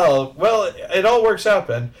 Oh, well, it all works out,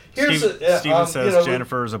 Ben. Steven says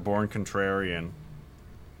Jennifer is a born contrarian.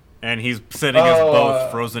 And he's sitting as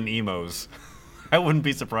both frozen emos. I wouldn't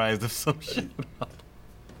be surprised if some shit.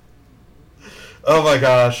 Oh my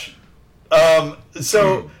gosh.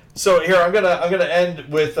 So here I'm gonna end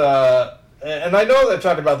with and I know that I've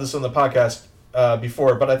talked about this on the podcast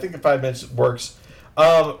before, but I think the 5 minutes works.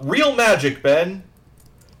 Real magic, Ben.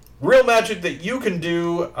 Real magic that you can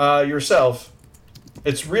do yourself.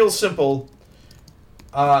 It's real simple,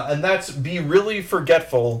 and that's be really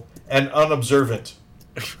forgetful and unobservant.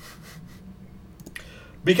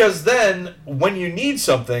 Because then, when you need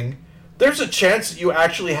something, there's a chance that you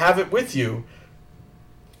actually have it with you,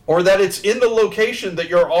 or that it's in the location that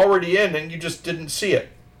you're already in and you just didn't see it.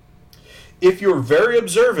 If you're very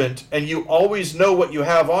observant and you always know what you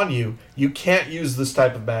have on you, you can't use this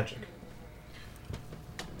type of magic.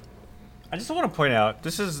 I just want to point out,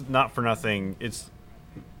 this is not for nothing. It's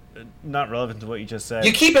not relevant to what you just said.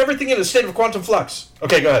 You keep everything in a state of quantum flux.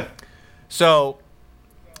 Okay, go ahead. So,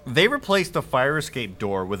 they replaced the fire escape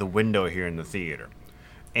door with a window here in the theater.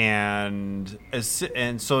 And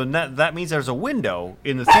so that means there's a window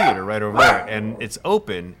in the theater right over there, and it's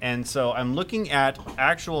open. And so I'm looking at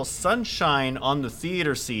actual sunshine on the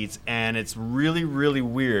theater seats, and it's really, really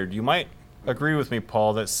weird. You might agree with me,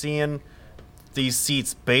 Paul, that seeing these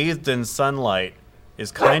seats bathed in sunlight is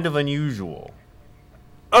kind of unusual.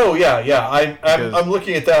 Oh yeah. I'm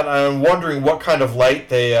looking at that. And I'm wondering what kind of light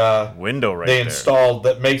they window right they there. installed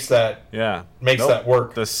that makes that that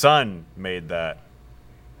work. The sun made that.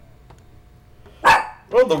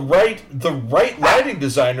 Well, the right lighting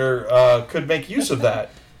designer could make use of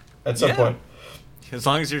that at some point. As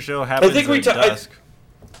long as your show happens at dusk.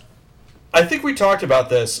 I think we talked about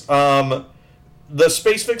this. The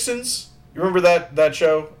Space Vixens. You remember that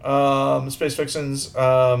show? The Space Vixens.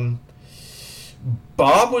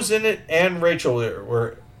 Bob was in it and Rachel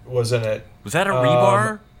was in it. Was that a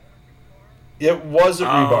rebar? It was a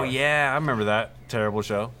rebar. Oh yeah, I remember that terrible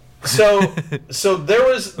show. So there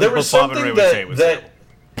was something that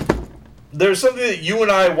there's something that you and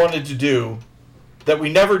I wanted to do that we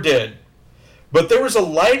never did. But there was a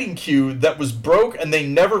lighting cue that was broke and they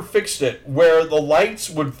never fixed it, where the lights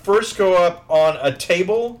would first go up on a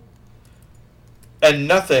table and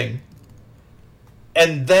nothing,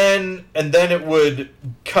 and then it would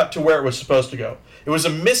cut to where it was supposed to go. It was a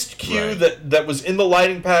missed cue that was in the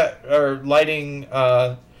lighting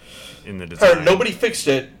in the design. Nobody fixed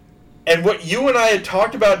it. And what you and I had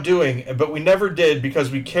talked about doing, but we never did because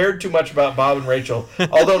we cared too much about Bob and Rachel,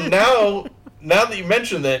 although now that you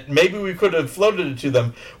mention that, maybe we could have floated it to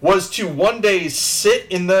them, was to one day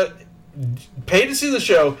pay to see the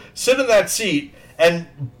show, sit in that seat, and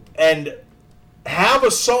have a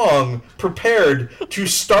song prepared to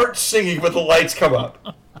start singing when the lights come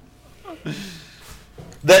up.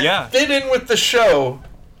 That fit in with the show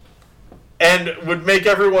and would make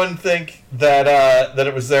everyone think that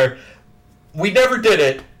it was there. We never did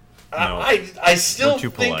it. No, I still we're too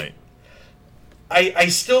polite. I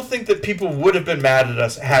still think that people would have been mad at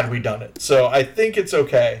us had we done it. So I think it's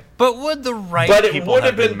okay. But would the right people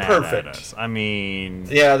have been mad at us? I mean...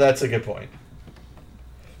 Yeah, that's a good point.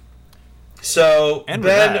 So,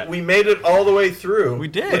 Ben, we made it all the way through. We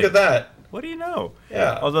did. Look at that. What do you know?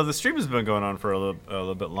 Yeah. Although the stream has been going on for a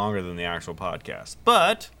little bit longer than the actual podcast.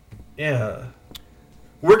 But... Yeah.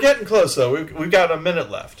 We're getting close, though. We've got a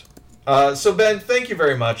minute left. So, Ben, thank you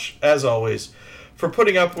very much, as always, for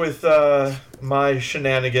putting up with my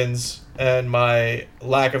shenanigans and my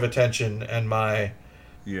lack of attention and my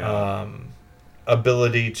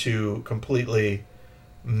ability to completely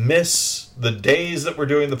miss the days that we're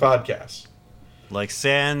doing the podcast. Like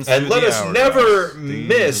sands and let us never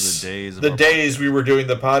miss the days we were doing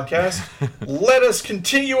the podcast. Let us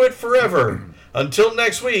continue it forever. Until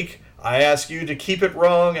next week, I ask you to keep it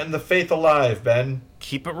wrong and the faith alive, Ben.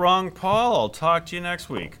 Keep it wrong, Paul. I'll talk to you next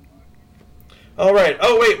week. All right.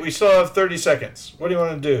 Oh, wait. We still have 30 seconds. What do you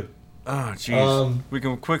want to do? Oh, jeez. We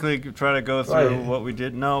can quickly try to go through Right. what we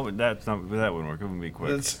did. No, that wouldn't work. It wouldn't be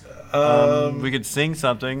quick. It's, We could sing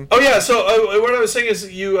something. Oh yeah. So what I was saying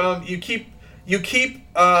is you keep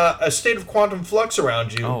a state of quantum flux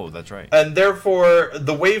around you. Oh, that's right. And therefore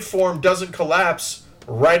the waveform doesn't collapse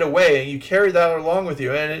right away, and you carry that along with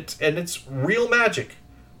you, and it's real magic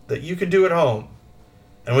that you can do at home.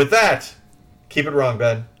 And with that, keep it wrong,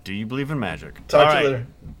 Ben. Do you believe in magic? Talk to you later.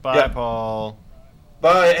 Bye, Yeah. Paul.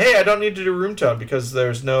 Bye. Hey, I don't need to do room tone because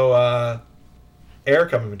there's no air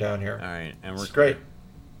coming down here. All right, and we're It's great.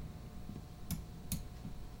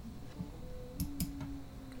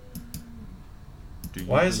 Do you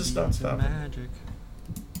Why is this not believe in stopping? Magic.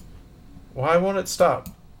 Why won't it stop?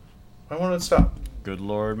 Why won't it stop? Good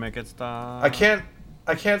Lord, make it stop. I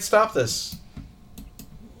can't stop this.